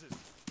surprises.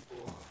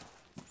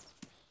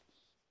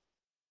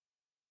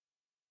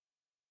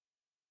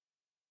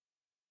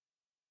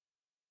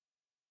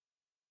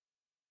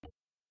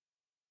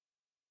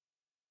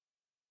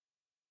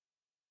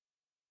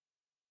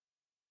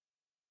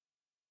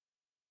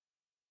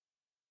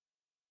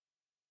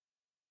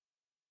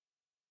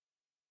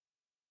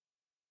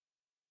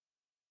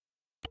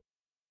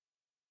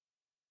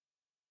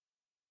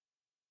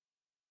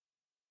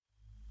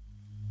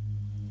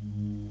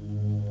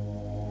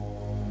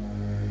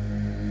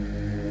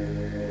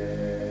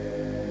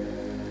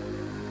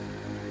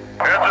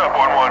 Heads up,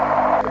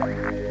 1-1.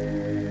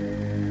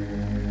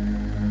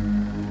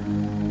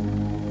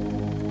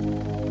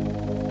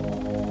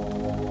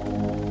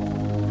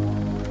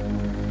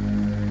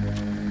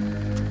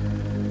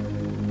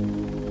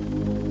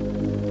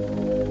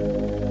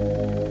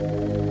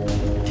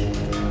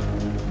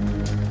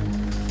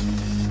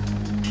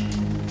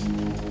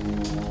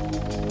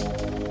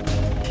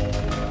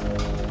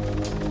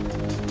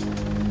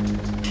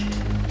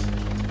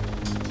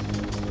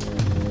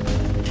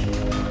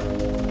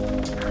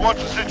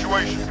 What's the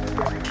situation?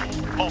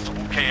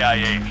 Multiple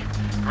KIA.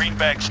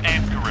 Greenbacks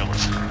and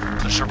guerrillas.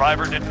 The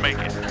survivor didn't make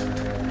it.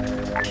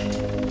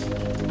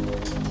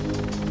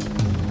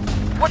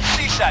 What's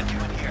CSAT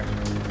doing here?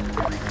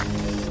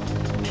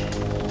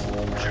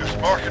 Just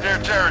marking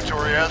their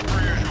territory as per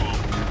usual.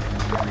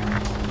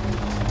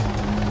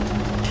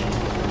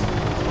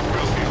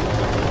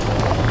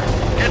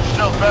 Get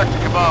yourself back to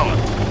Kabbalah.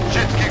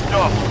 Shit's kicked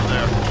off over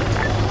there.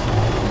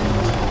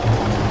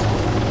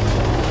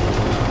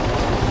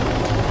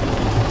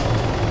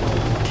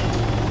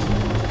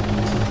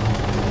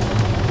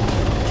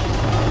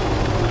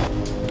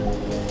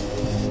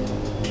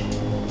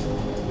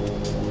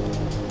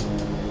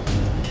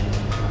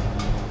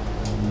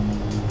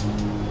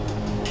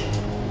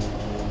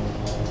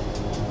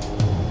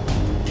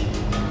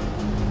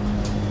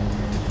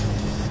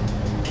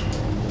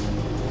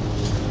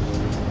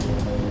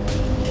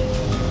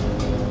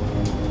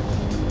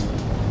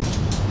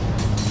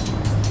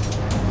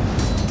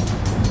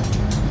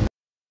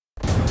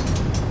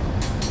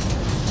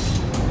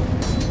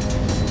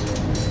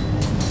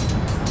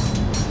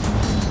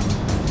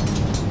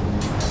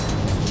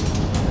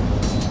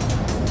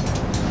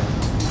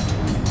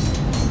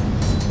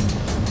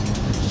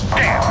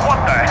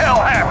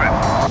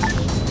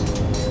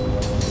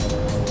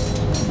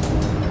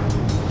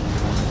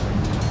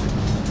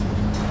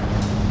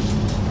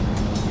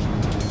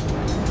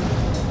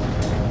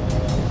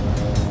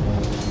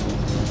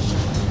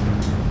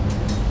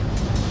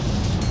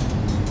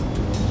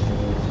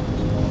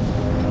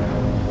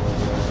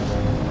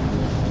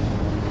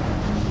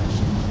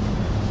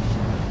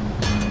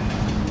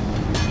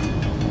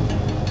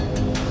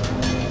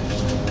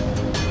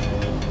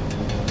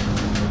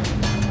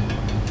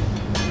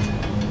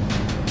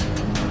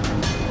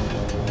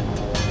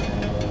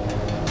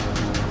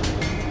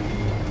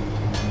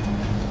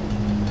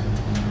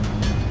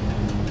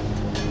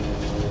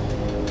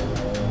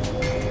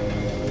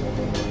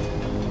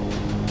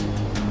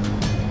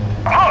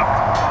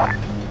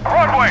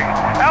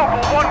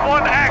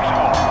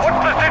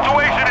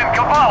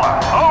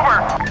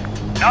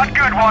 Not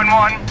good,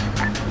 1-1.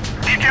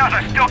 Details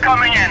are still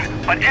coming in,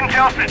 but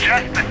intel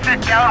suggests the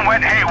sit-down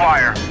went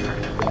haywire.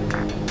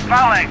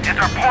 Phalanx is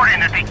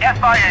reporting that the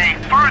FIA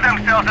threw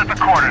themselves at the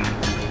cordon.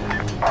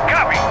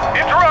 Copy.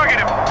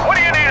 Interrogative. What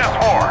do you need us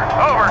for?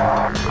 Over.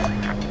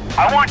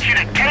 I want you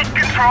to take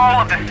control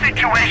of the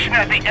situation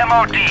at the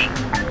MOD.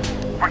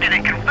 We're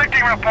getting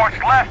conflicting reports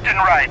left and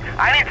right.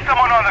 I need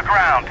someone on the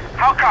ground.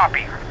 How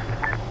copy?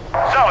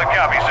 Solid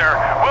copy, sir.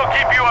 We'll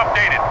keep you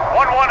updated.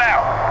 1-1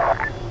 out.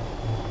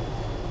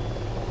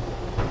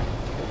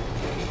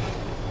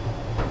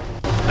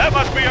 That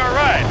must be our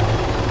ride.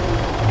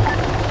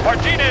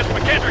 Martinez,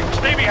 McKendrick,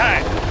 stay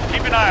behind.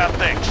 Keep an eye on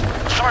things.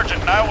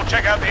 Sergeant and I will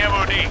check out the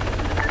MOD.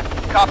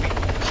 Copy.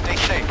 Stay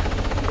safe.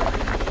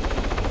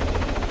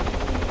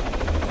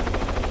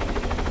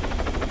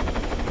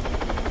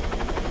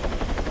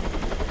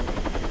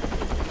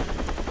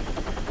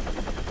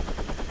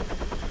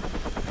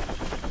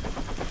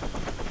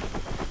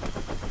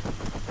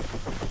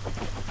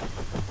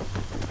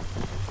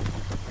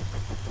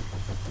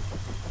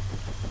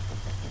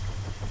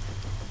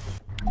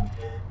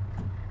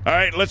 All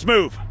right, let's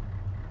move.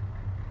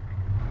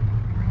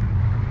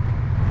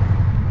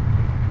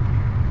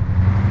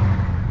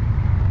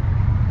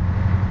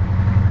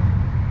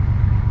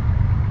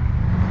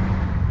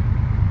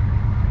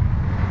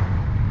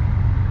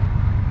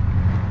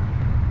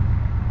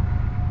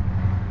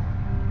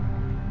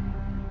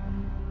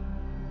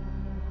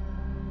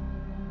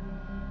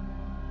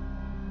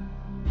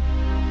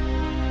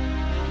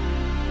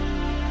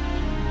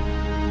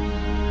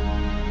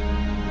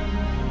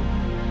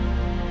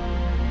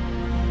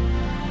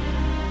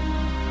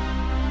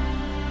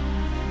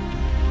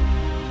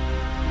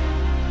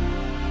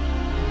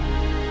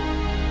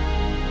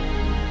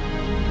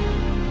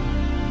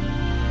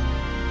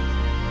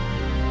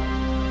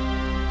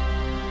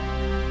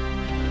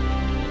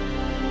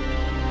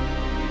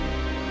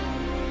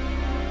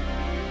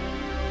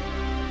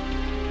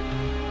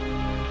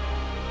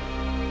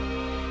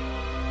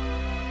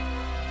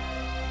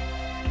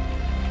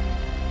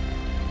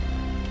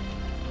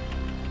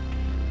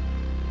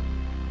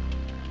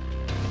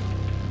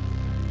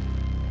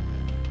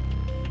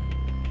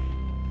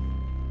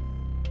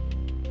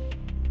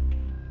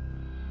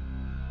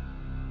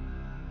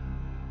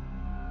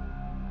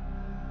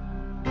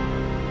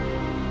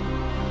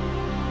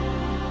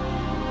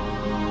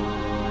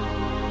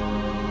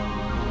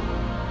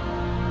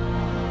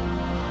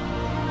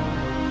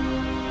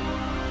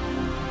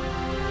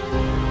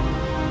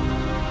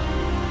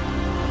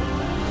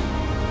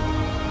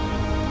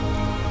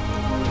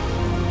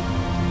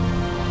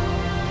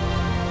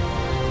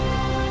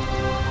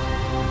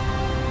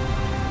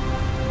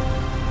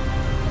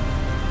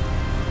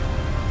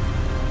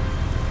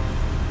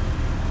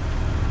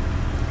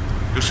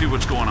 Go see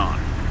what's going on.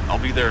 I'll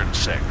be there in a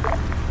sec.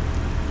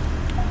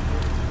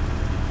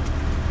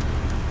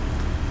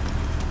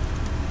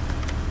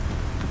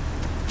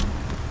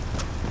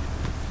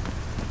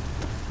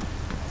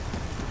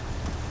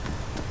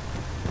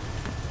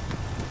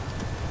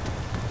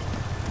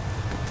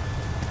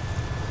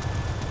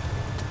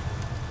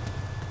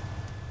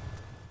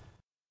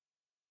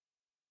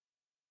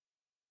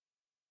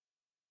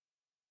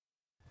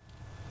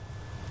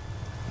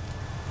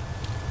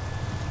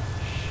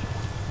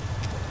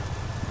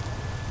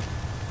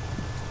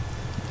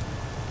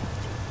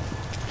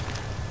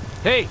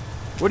 Hey,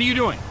 what are you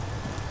doing?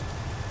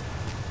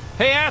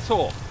 Hey,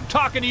 asshole! I'm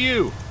talking to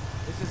you!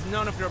 This is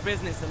none of your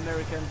business,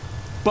 American.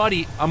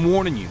 Buddy, I'm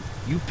warning you.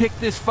 You pick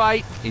this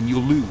fight, and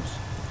you'll lose.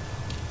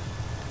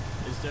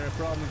 Is there a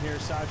problem here,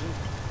 Sergeant?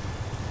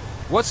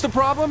 What's the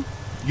problem?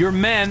 Your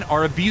men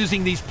are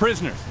abusing these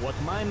prisoners. What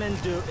my men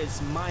do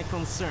is my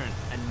concern,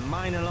 and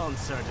mine alone,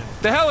 Sergeant.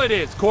 The hell it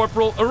is,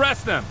 Corporal!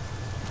 Arrest them!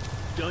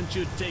 Don't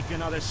you take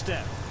another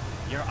step.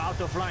 You're out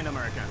of line,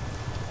 American.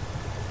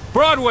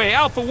 Broadway,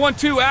 Alpha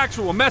 1-2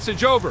 actual,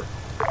 message over. 1-2,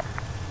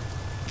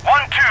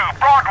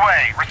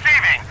 Broadway,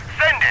 receiving.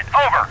 Send it,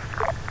 over.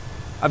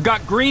 I've got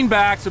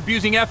greenbacks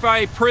abusing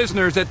FIA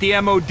prisoners at the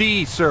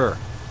MOD, sir.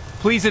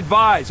 Please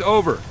advise,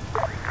 over.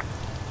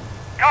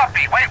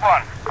 Copy, wait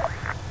one.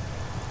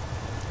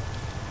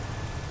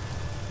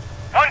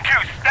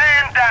 1-2,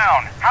 stand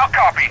down. How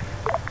copy?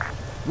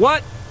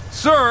 What?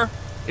 Sir,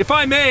 if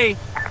I may...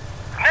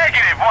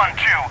 Negative,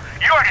 1-2.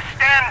 You are to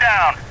stand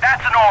down.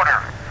 That's an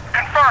order.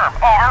 Confirm,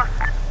 over.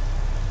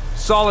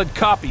 Solid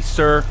copy,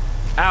 sir.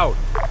 Out.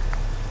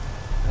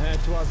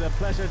 It was a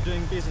pleasure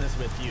doing business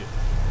with you,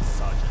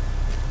 Sergeant.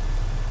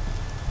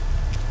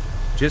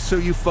 Just so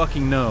you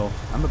fucking know,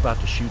 I'm about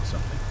to shoot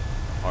something.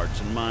 Hearts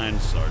and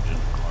minds, Sergeant.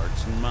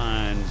 Hearts and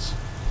minds.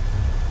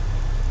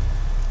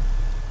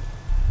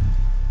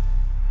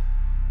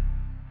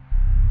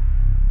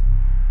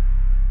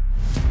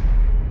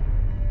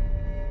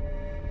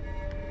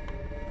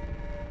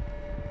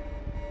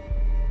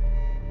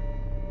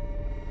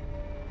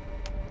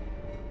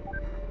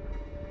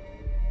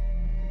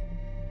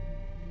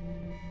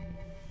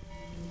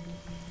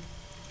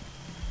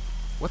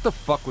 What the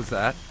fuck was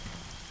that?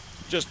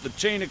 Just the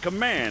chain of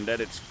command at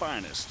its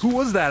finest. Who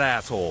was that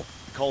asshole?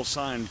 Call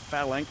sign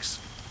Phalanx,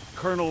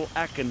 Colonel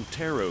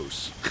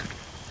Acanteros.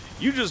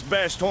 You just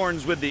bashed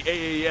horns with the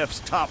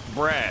AAF's top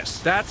brass.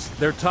 That's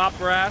their top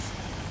brass?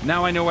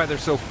 Now I know why they're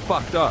so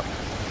fucked up.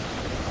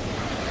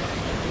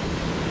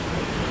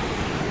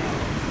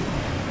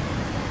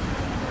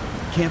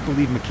 Can't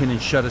believe McKinnon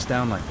shut us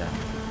down like that.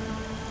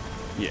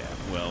 Yeah,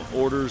 well,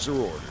 orders are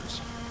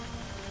orders.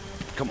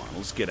 Come on,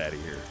 let's get out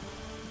of here.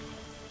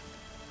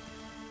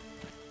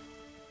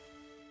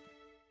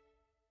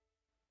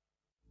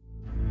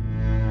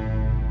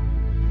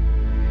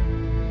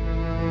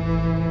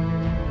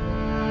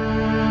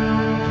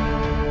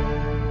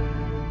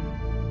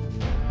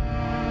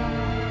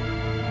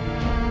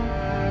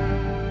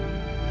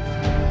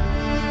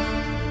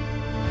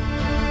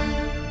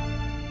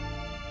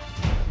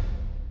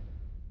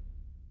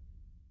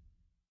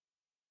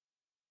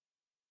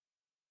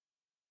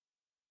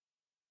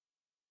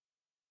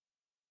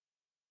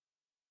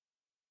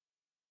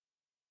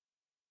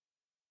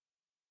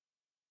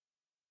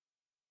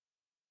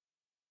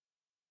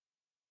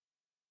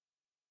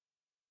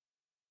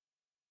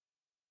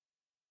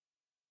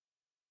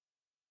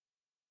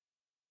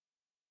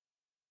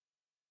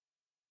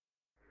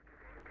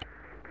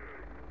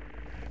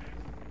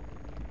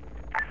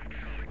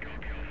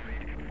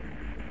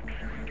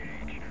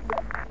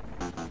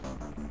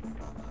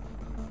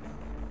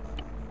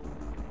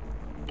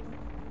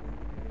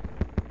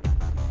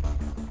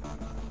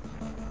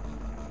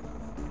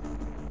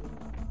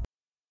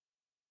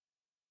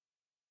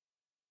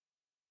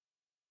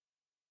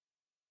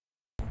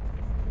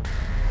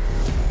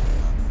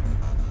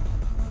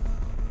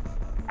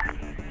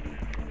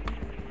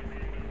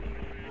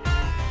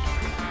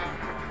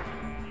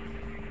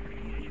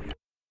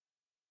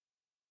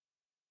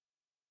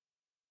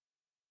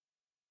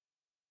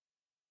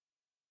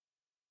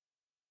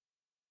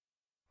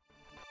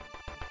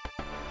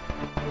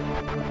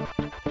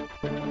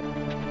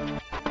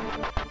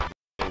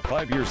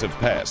 5 years have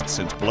passed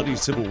since bloody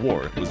civil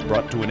war was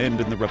brought to an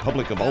end in the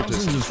Republic of Altus.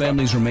 Thousands of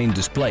families remain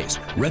displaced.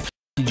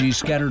 Refugees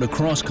scattered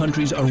across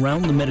countries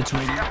around the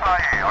Mediterranean. The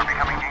FIA are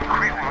becoming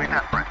increasingly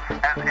desperate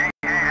as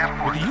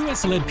AAF With the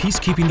U.S.-led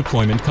peacekeeping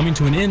deployment coming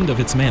to an end of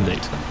its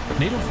mandate,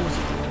 NATO forces...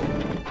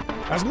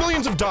 As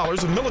millions of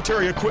dollars of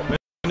military equipment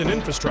and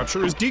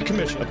infrastructure is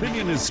decommissioned.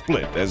 Opinion is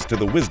split as to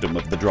the wisdom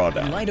of the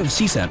drawdown. In light of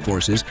CSAT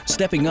forces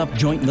stepping up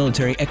joint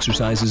military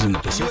exercises in the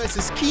Pacific. The U.S.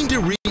 is keen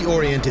to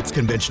reorient its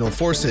conventional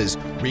forces,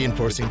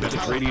 reinforcing the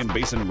Mediterranean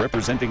basin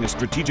representing a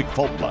strategic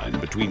fault line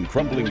between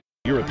crumbling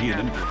European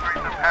influence. The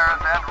streets of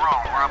Paris and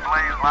Rome were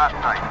ablaze last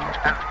night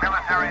as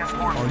military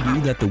enforcement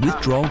Argue that the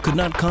withdrawal could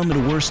not come at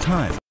a worse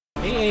time.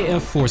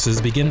 AAF forces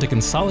begin to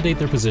consolidate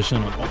their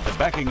position on the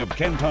backing of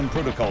Canton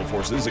Protocol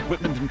forces,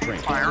 equipment and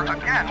training. fire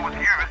again was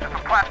used as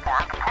a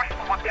platform to push the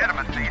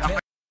legitimacy of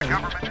the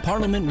government.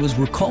 Parliament was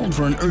recalled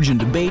for an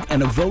urgent debate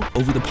and a vote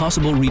over the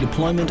possible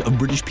redeployment of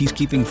British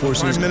peacekeeping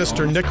forces. Prime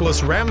Minister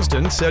Nicholas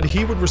Ramsden said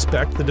he would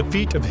respect the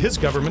defeat of his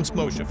government's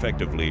motion.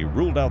 Effectively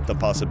ruled out the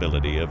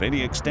possibility of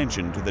any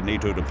extension to the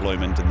NATO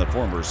deployment in the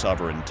former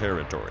sovereign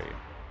territory.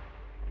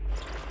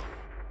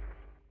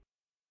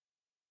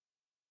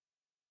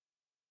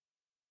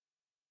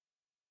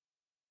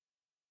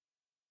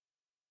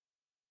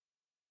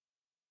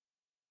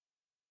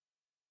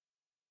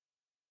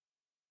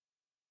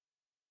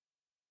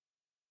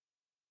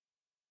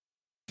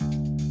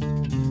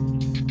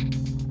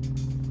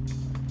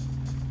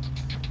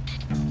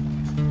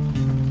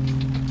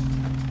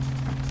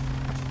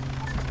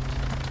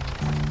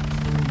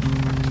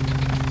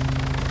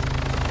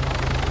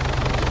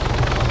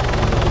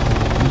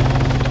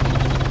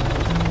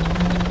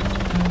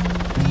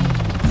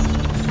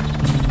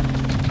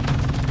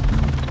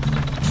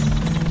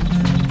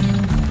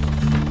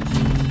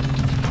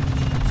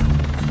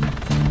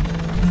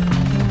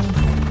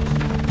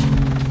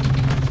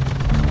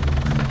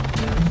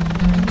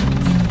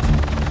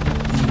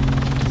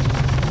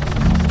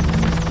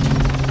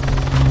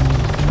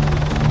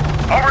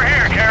 Over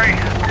here, Carrie.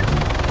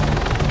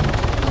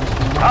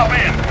 Hop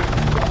in.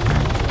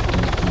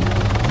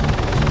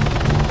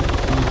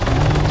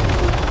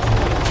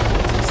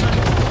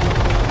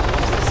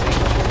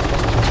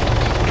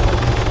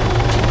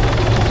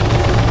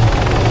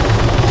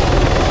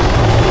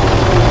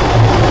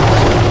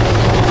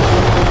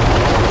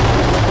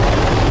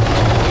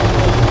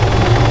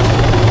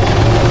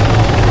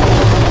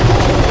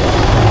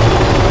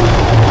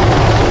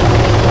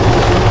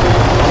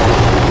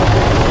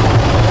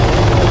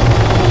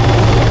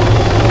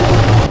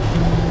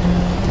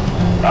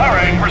 All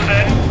right, we're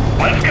set.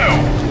 Let's go.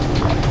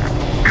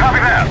 Copy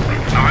that.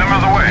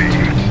 November's away.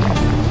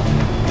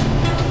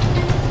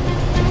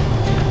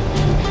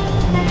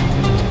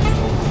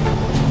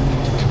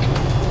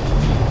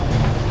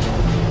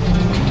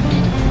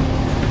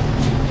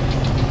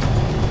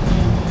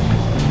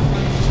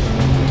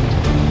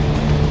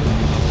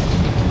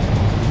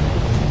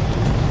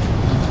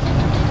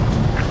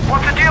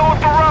 What's the deal with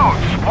the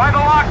roads? Why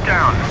the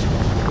lockdown?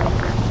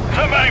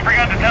 Somebody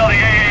forgot to tell the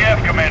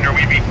AAF commander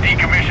we'd be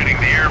decommissioning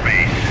the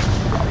airbase.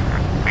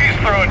 He's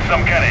throwing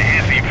some kind of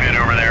hissy fit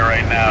over there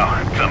right now.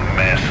 It's a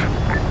mess.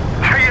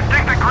 Hey, you'd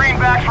think the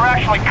greenbacks were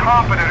actually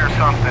competent or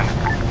something.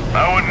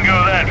 I wouldn't go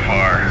that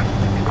far.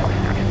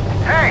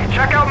 Hey,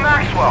 check out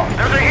Maxwell.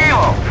 There's a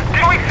helo.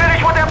 Didn't we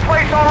finish with that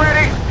place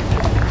already?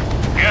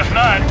 Guess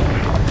not.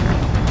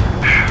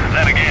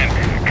 Then again,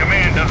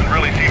 command doesn't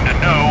really seem to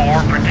know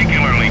or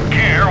particularly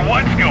care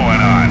what's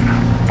going on.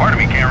 Part of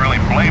me can't really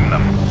blame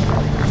them.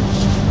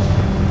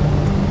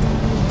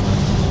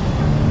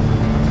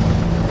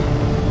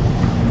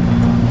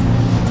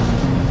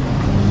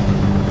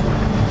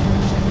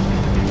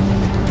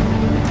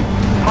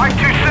 Mike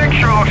 2-6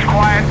 sure looks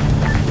quiet.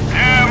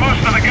 Yeah,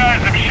 most of the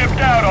guys have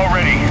shipped out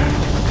already.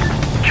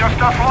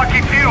 Just us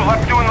lucky few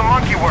left doing the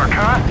monkey work,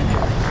 huh?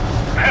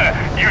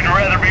 You'd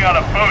rather be on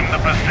a boat in the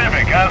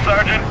Pacific, huh,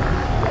 Sergeant?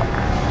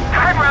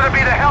 I'd rather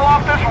be the hell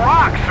off this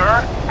rock,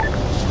 sir.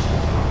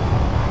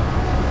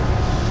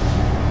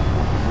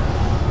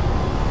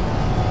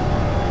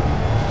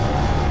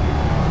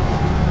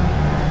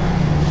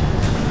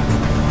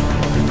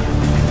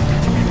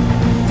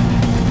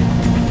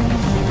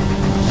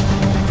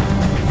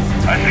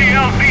 I see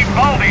LZ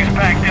Baldy's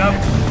packed up.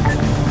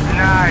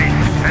 Nice.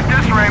 At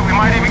this rate, we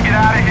might even get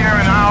out of here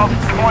in,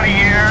 20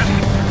 years.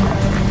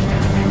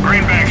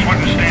 Greenbacks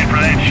wouldn't stand for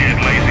that shit,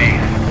 Lazy.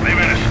 They've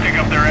had to stick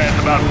up their ass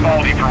about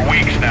Baldy for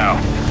weeks now.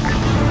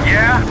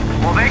 Yeah?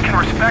 Well, they can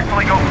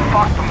respectfully go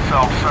fuck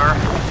themselves, sir.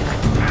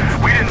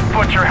 We didn't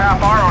butcher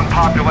half our own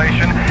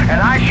population,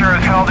 and I sure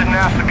as hell didn't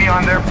ask to be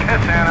on their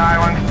pissant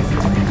island.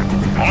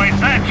 Well,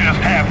 ain't that just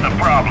half the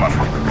problem?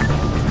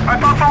 I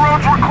thought the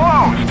roads were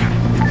closed.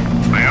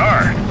 They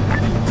are.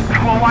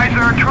 Well, why is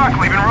there a truck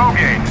leaving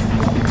Rogate?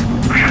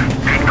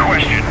 Good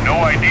question.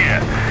 No idea.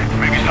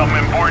 Maybe something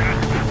important?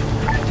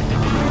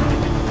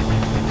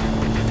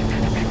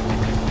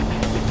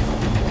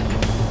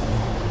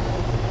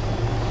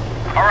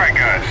 All right,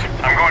 guys.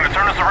 I'm going to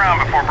turn us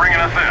around before bringing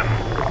us in.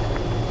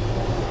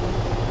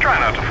 Try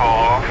not to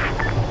fall off.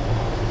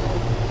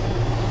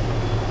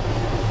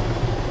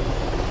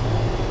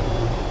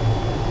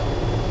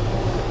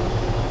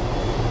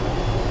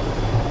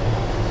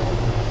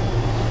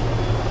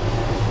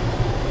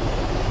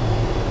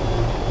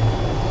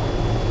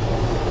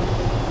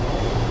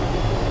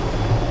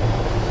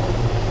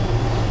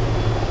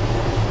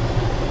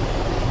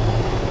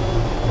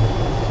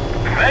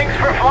 Thanks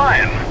for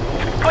flying.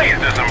 Please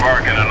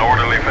disembark in an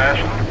orderly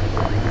fashion.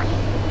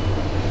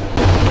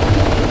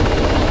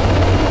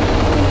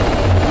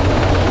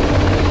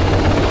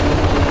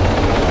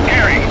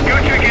 Gary, go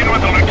check in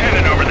with the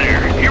lieutenant over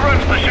there. He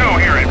runs the show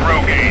here at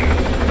Rogaine.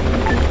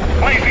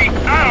 Lacey,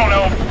 I don't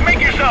know. Make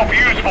yourself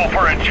useful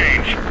for a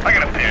change. I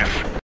gotta piss.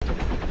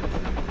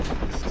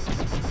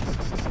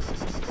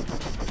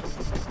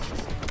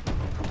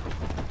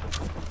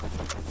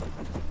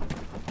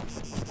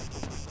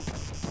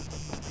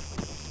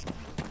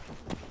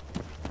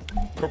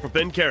 Corporal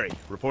Ben Carey,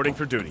 reporting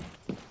for duty.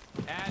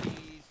 At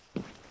ease.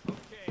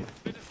 Okay, there's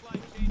been a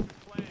slight change of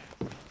plan.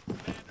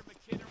 Commander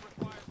McKinnon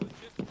requires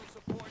logistical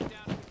support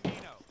down at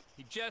Camino.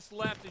 He just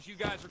left as you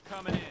guys are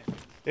coming in.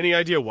 Any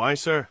idea why,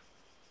 sir?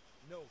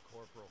 No,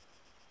 Corporal.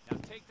 Now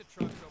take the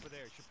trucks over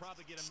there. Should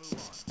probably get a move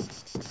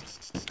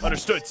on.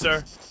 Understood,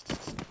 sir.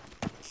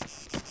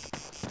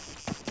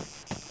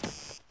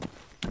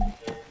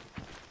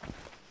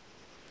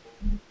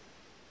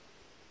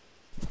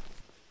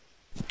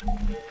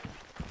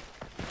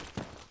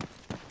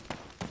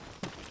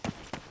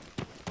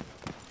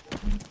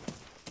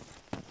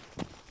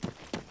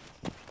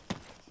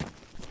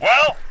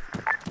 Well?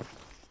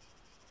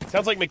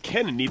 Sounds like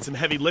McKinnon needs some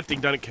heavy lifting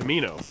done at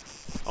Camino.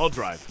 I'll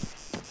drive.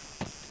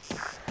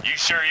 You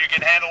sure you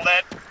can handle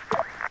that?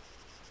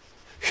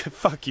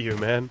 Fuck you,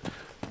 man.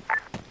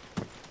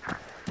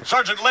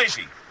 Sergeant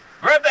Lacey,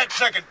 grab that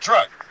second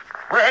truck.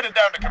 We're headed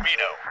down to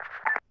Camino.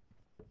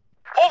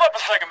 Hold up a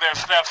second there,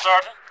 Staff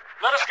Sergeant.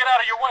 Let us get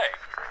out of your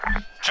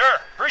way. Sure,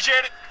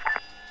 appreciate it.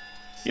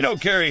 You know,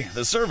 Carey,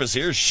 the service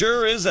here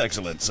sure is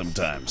excellent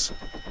sometimes.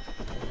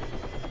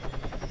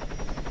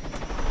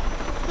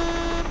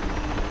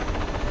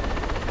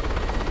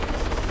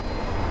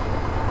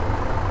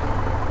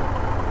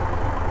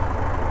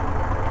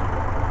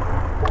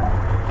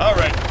 All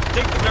right,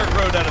 take the dirt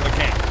road out of the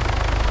camp.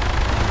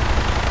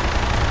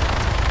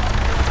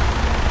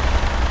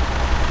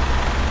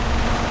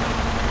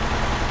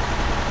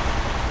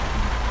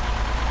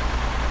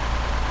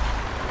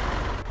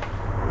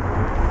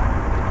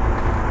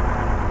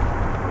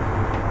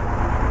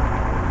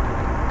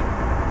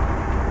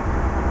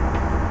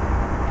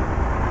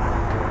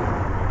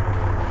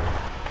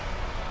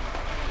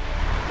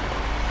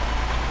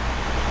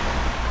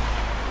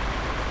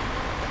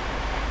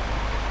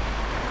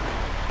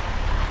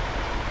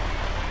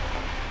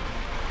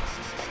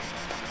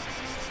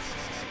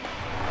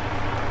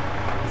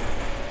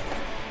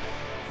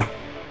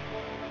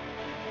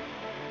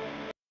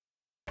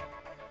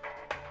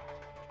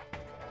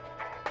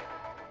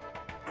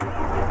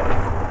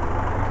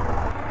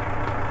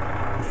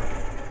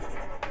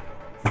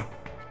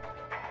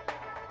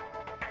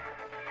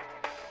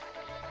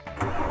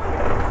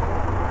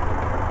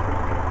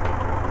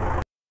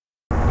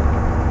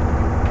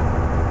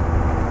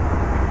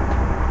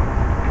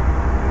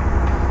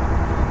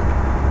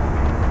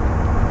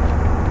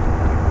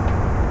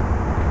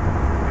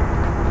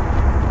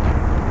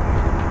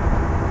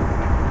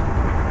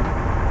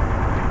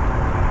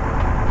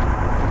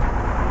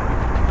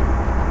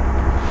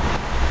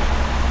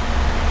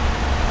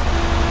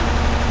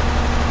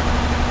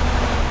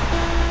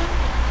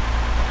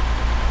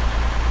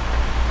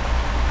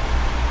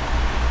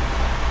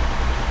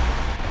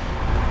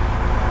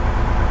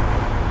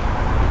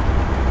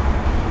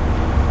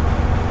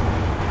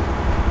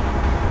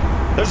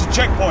 There's a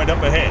checkpoint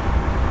up ahead.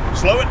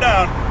 Slow it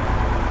down.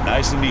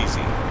 Nice and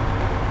easy.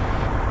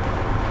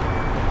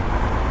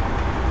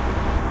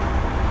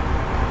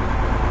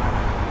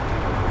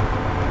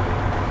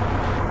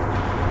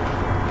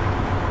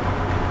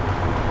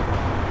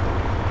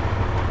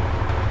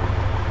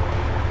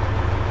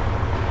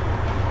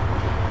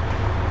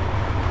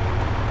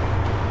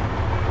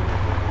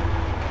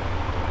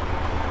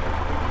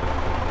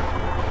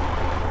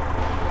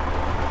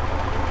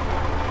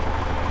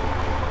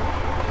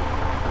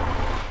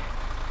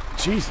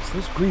 Jesus,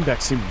 those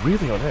greenbacks seem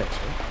really on edge,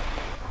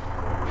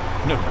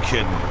 huh? No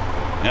kidding.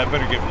 Now I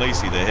better give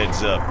Lacey the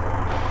heads up.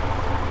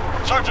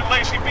 Sergeant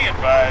Lacey, be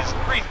advised,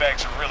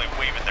 greenbacks are really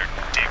waving their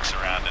dicks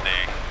around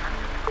today.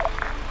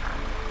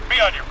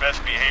 Be on your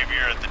best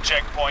behavior at the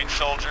checkpoint,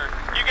 soldier.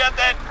 You got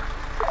that?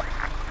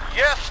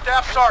 Yes,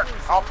 Staff Sergeant.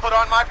 I'll put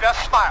on my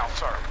best smile,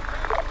 sir.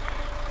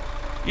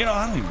 You know,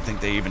 I don't even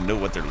think they even know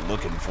what they're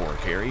looking for,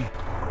 Carey.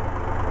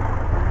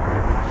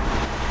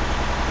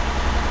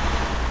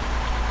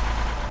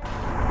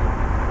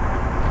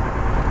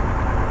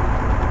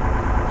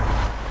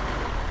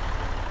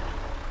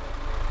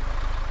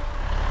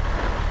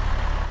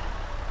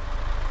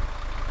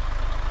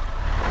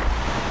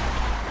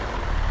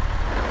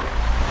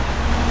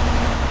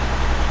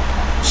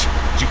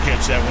 Did you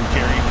catch that one,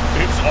 Carrie?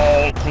 It's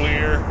all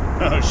clear.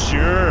 Oh,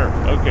 sure.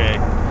 Okay.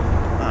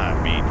 I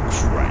mean,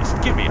 Christ,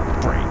 give me a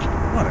break.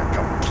 What a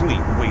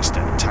complete waste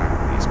of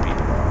time these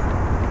people are.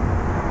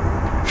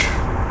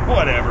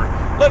 Whatever.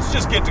 Let's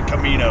just get to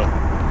Camino.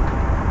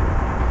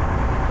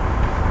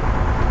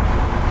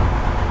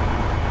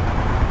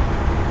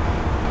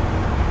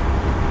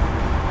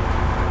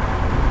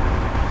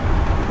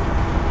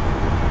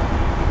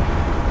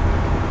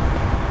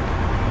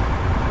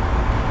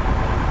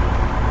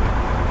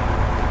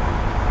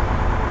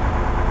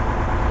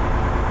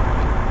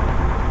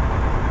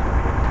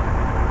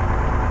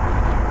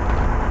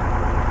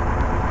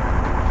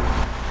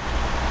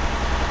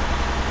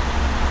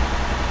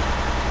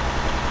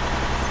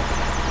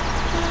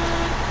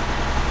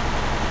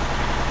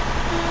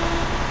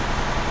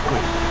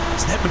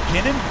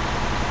 McKinnon?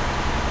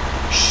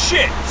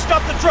 Shit!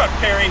 Stop the truck,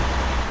 Carrie!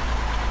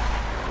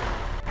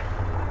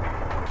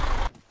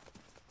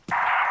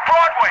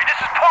 Broadway,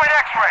 this is Point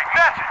X-Ray.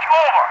 Message,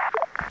 over.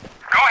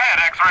 Go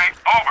ahead, X-Ray.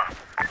 Over.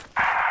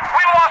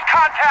 We lost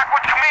contact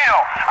with Camino.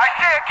 I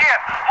say again,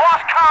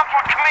 lost comms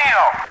with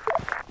Camino.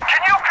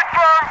 Can you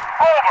confirm?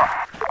 Over.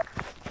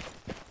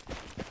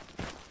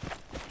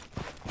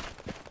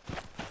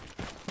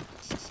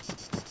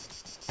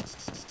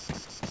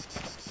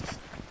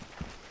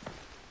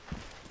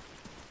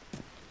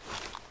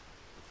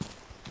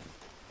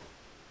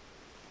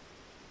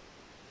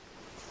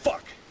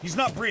 He's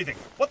not breathing.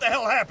 What the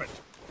hell happened?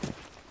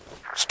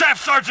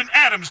 Staff Sergeant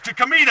Adams to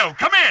Camino.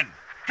 Come in.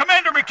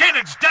 Commander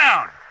McKinnon's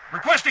down.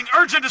 Requesting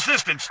urgent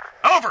assistance.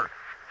 Over.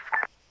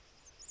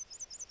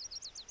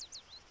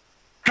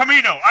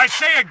 Camino, I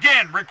say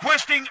again,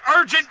 requesting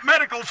urgent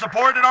medical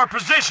support at our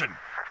position.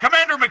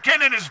 Commander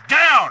McKinnon is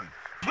down.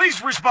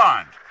 Please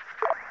respond.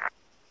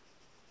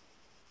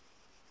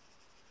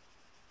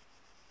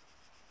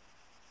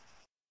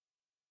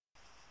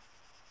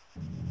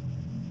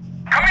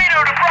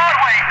 Camino to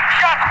Broadway!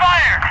 Shots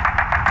fired!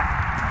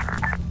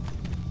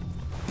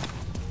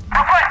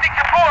 Requesting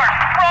support!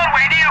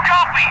 Broadway, do you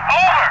copy?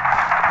 Over!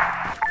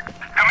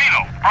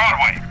 Camino,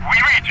 Broadway, we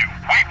read you.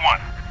 Wait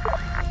one.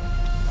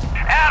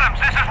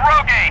 Adams, this is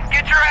Rogaine.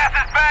 Get your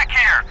asses back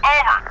here.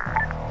 Over.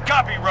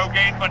 Copy,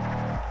 Rogaine, but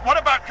what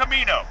about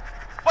Camino?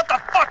 What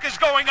the fuck is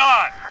going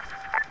on?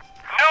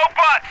 No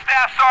but,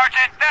 Staff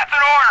Sergeant. That's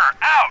an order.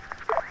 Out.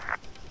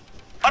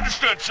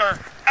 Understood, sir.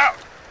 Out.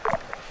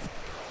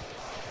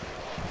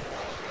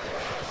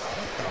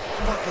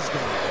 What is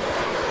going on?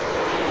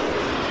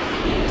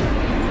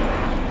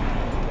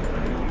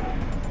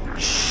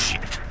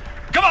 Shit.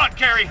 Come on,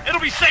 Carrie.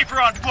 It'll be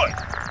safer on foot.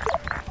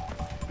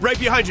 Right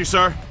behind you,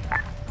 sir.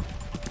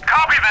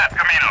 Copy that,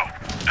 Camino.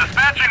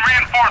 Dispatching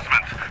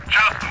reinforcements.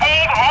 Just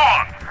hold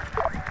on.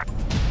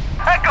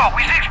 Echo,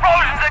 we see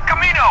explosions at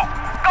Camino.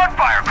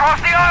 Gunfire across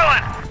the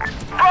island.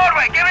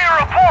 Broadway, give me a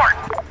report.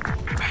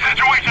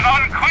 Situation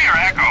unclear,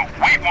 Echo.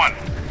 Wait one.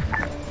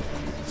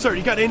 Sir,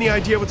 you got any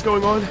idea what's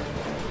going on?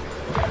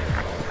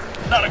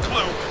 Not a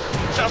clue.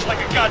 Sounds like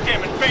a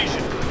goddamn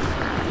invasion.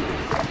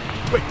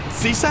 Wait,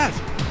 CSAT?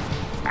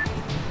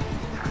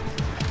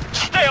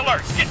 Stay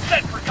alert. Get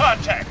set for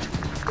contact.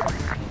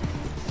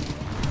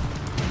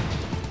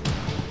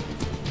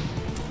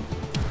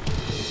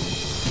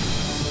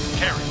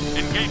 Carrie,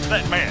 engage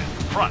that man.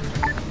 Front.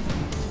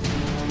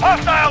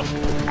 Hostiles!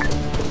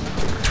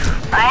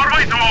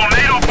 Broadway to all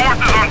NATO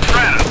forces on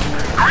Stratus.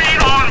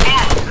 Green on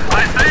blue.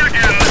 I say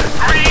again,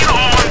 green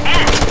on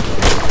blue.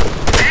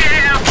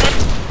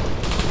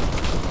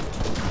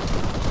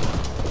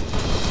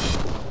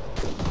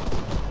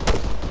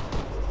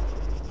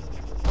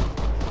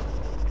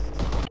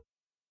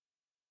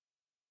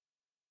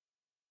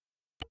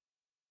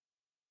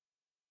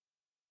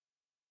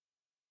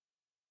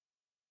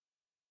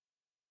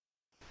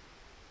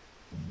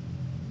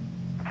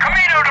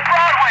 Camino to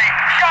Broadway.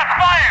 Shots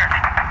fired.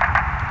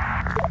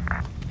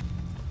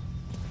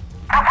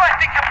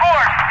 Requesting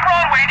support.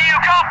 Broadway, do you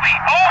copy?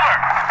 Over.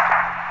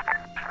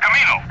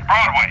 Camino,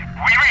 Broadway,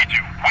 we read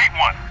you. Wait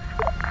one.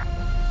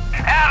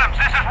 Adams,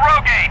 this is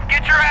Rogaine.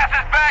 Get your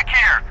asses back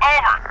here.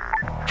 Over.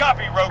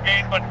 Copy,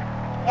 Rogaine, but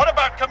what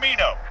about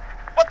Camino?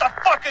 What the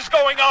fuck is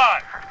going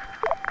on?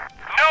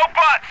 No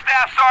but,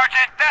 Staff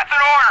Sergeant. That's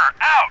an order.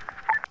 Out.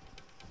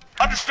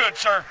 Understood,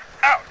 sir.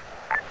 Out.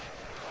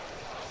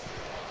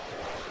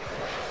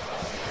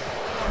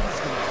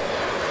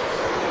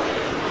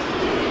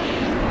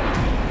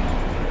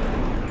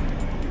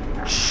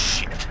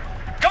 Shit.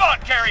 Come on,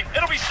 Carrie.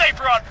 It'll be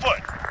safer on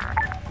foot.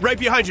 Right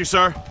behind you,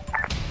 sir.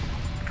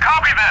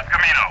 Copy that,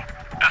 Camino.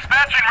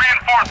 Dispatching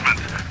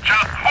reinforcements.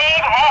 Just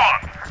hold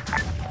on.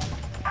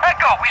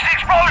 Echo, we see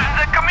explosions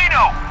at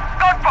Camino.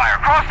 Gunfire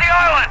across the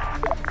island.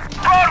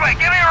 Broadway,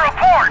 give me a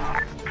report.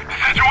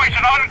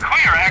 Situation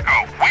unclear,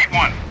 Echo. Wait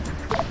one.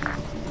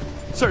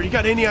 Sir, you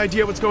got any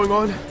idea what's going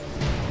on?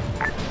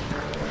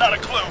 Not a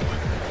clue.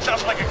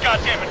 Sounds like a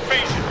goddamn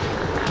invasion.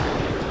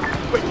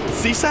 Wait,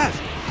 CSAT?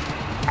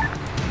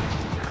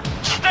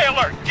 Stay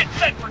alert. Get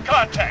set for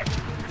contact.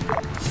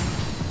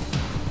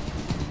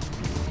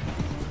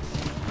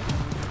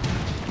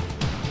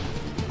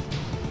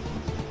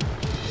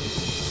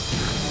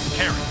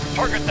 Carry,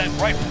 target that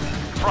rifleman.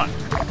 Front.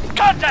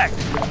 Contact!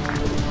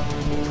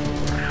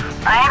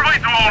 Broadway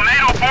to all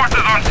NATO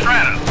forces on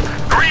Stratus.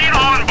 Green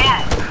on blue.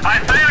 I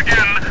say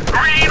again,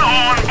 green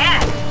on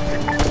blue.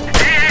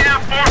 EAF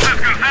forces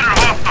considered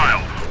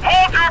hostile.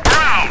 Hold your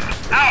ground.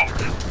 Out.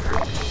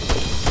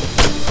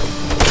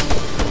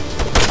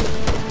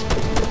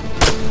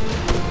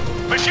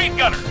 Machine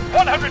gunner,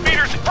 100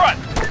 meters in front.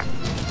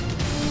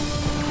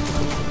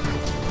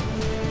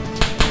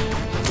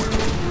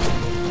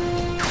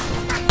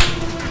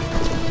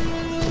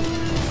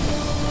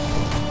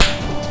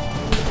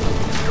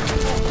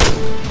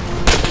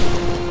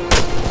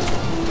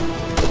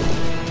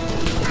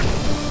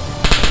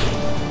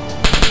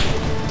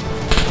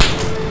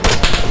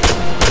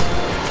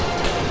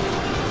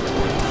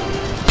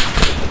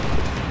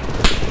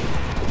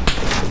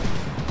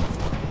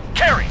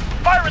 Carry,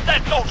 fire at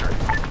that soldier.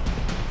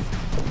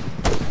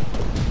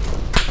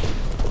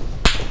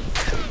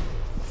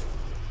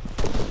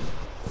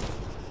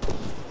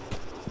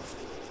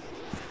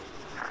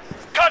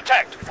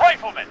 Contact!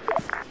 Rifleman!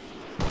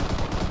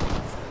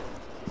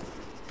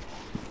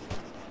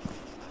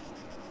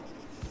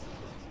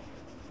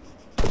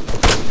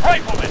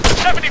 Rifleman!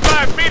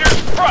 75 meters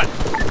front!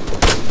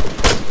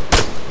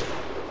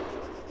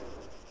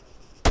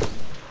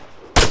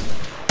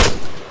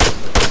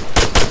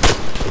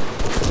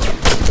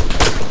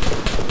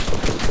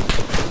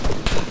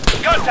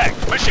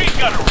 Contact! Machine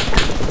gunner!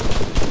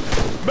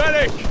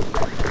 Medic!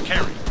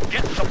 Carry,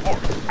 get support.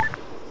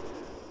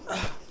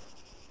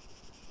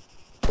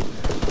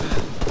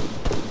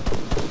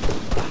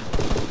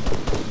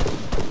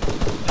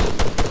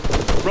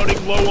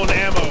 Running low on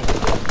ammo.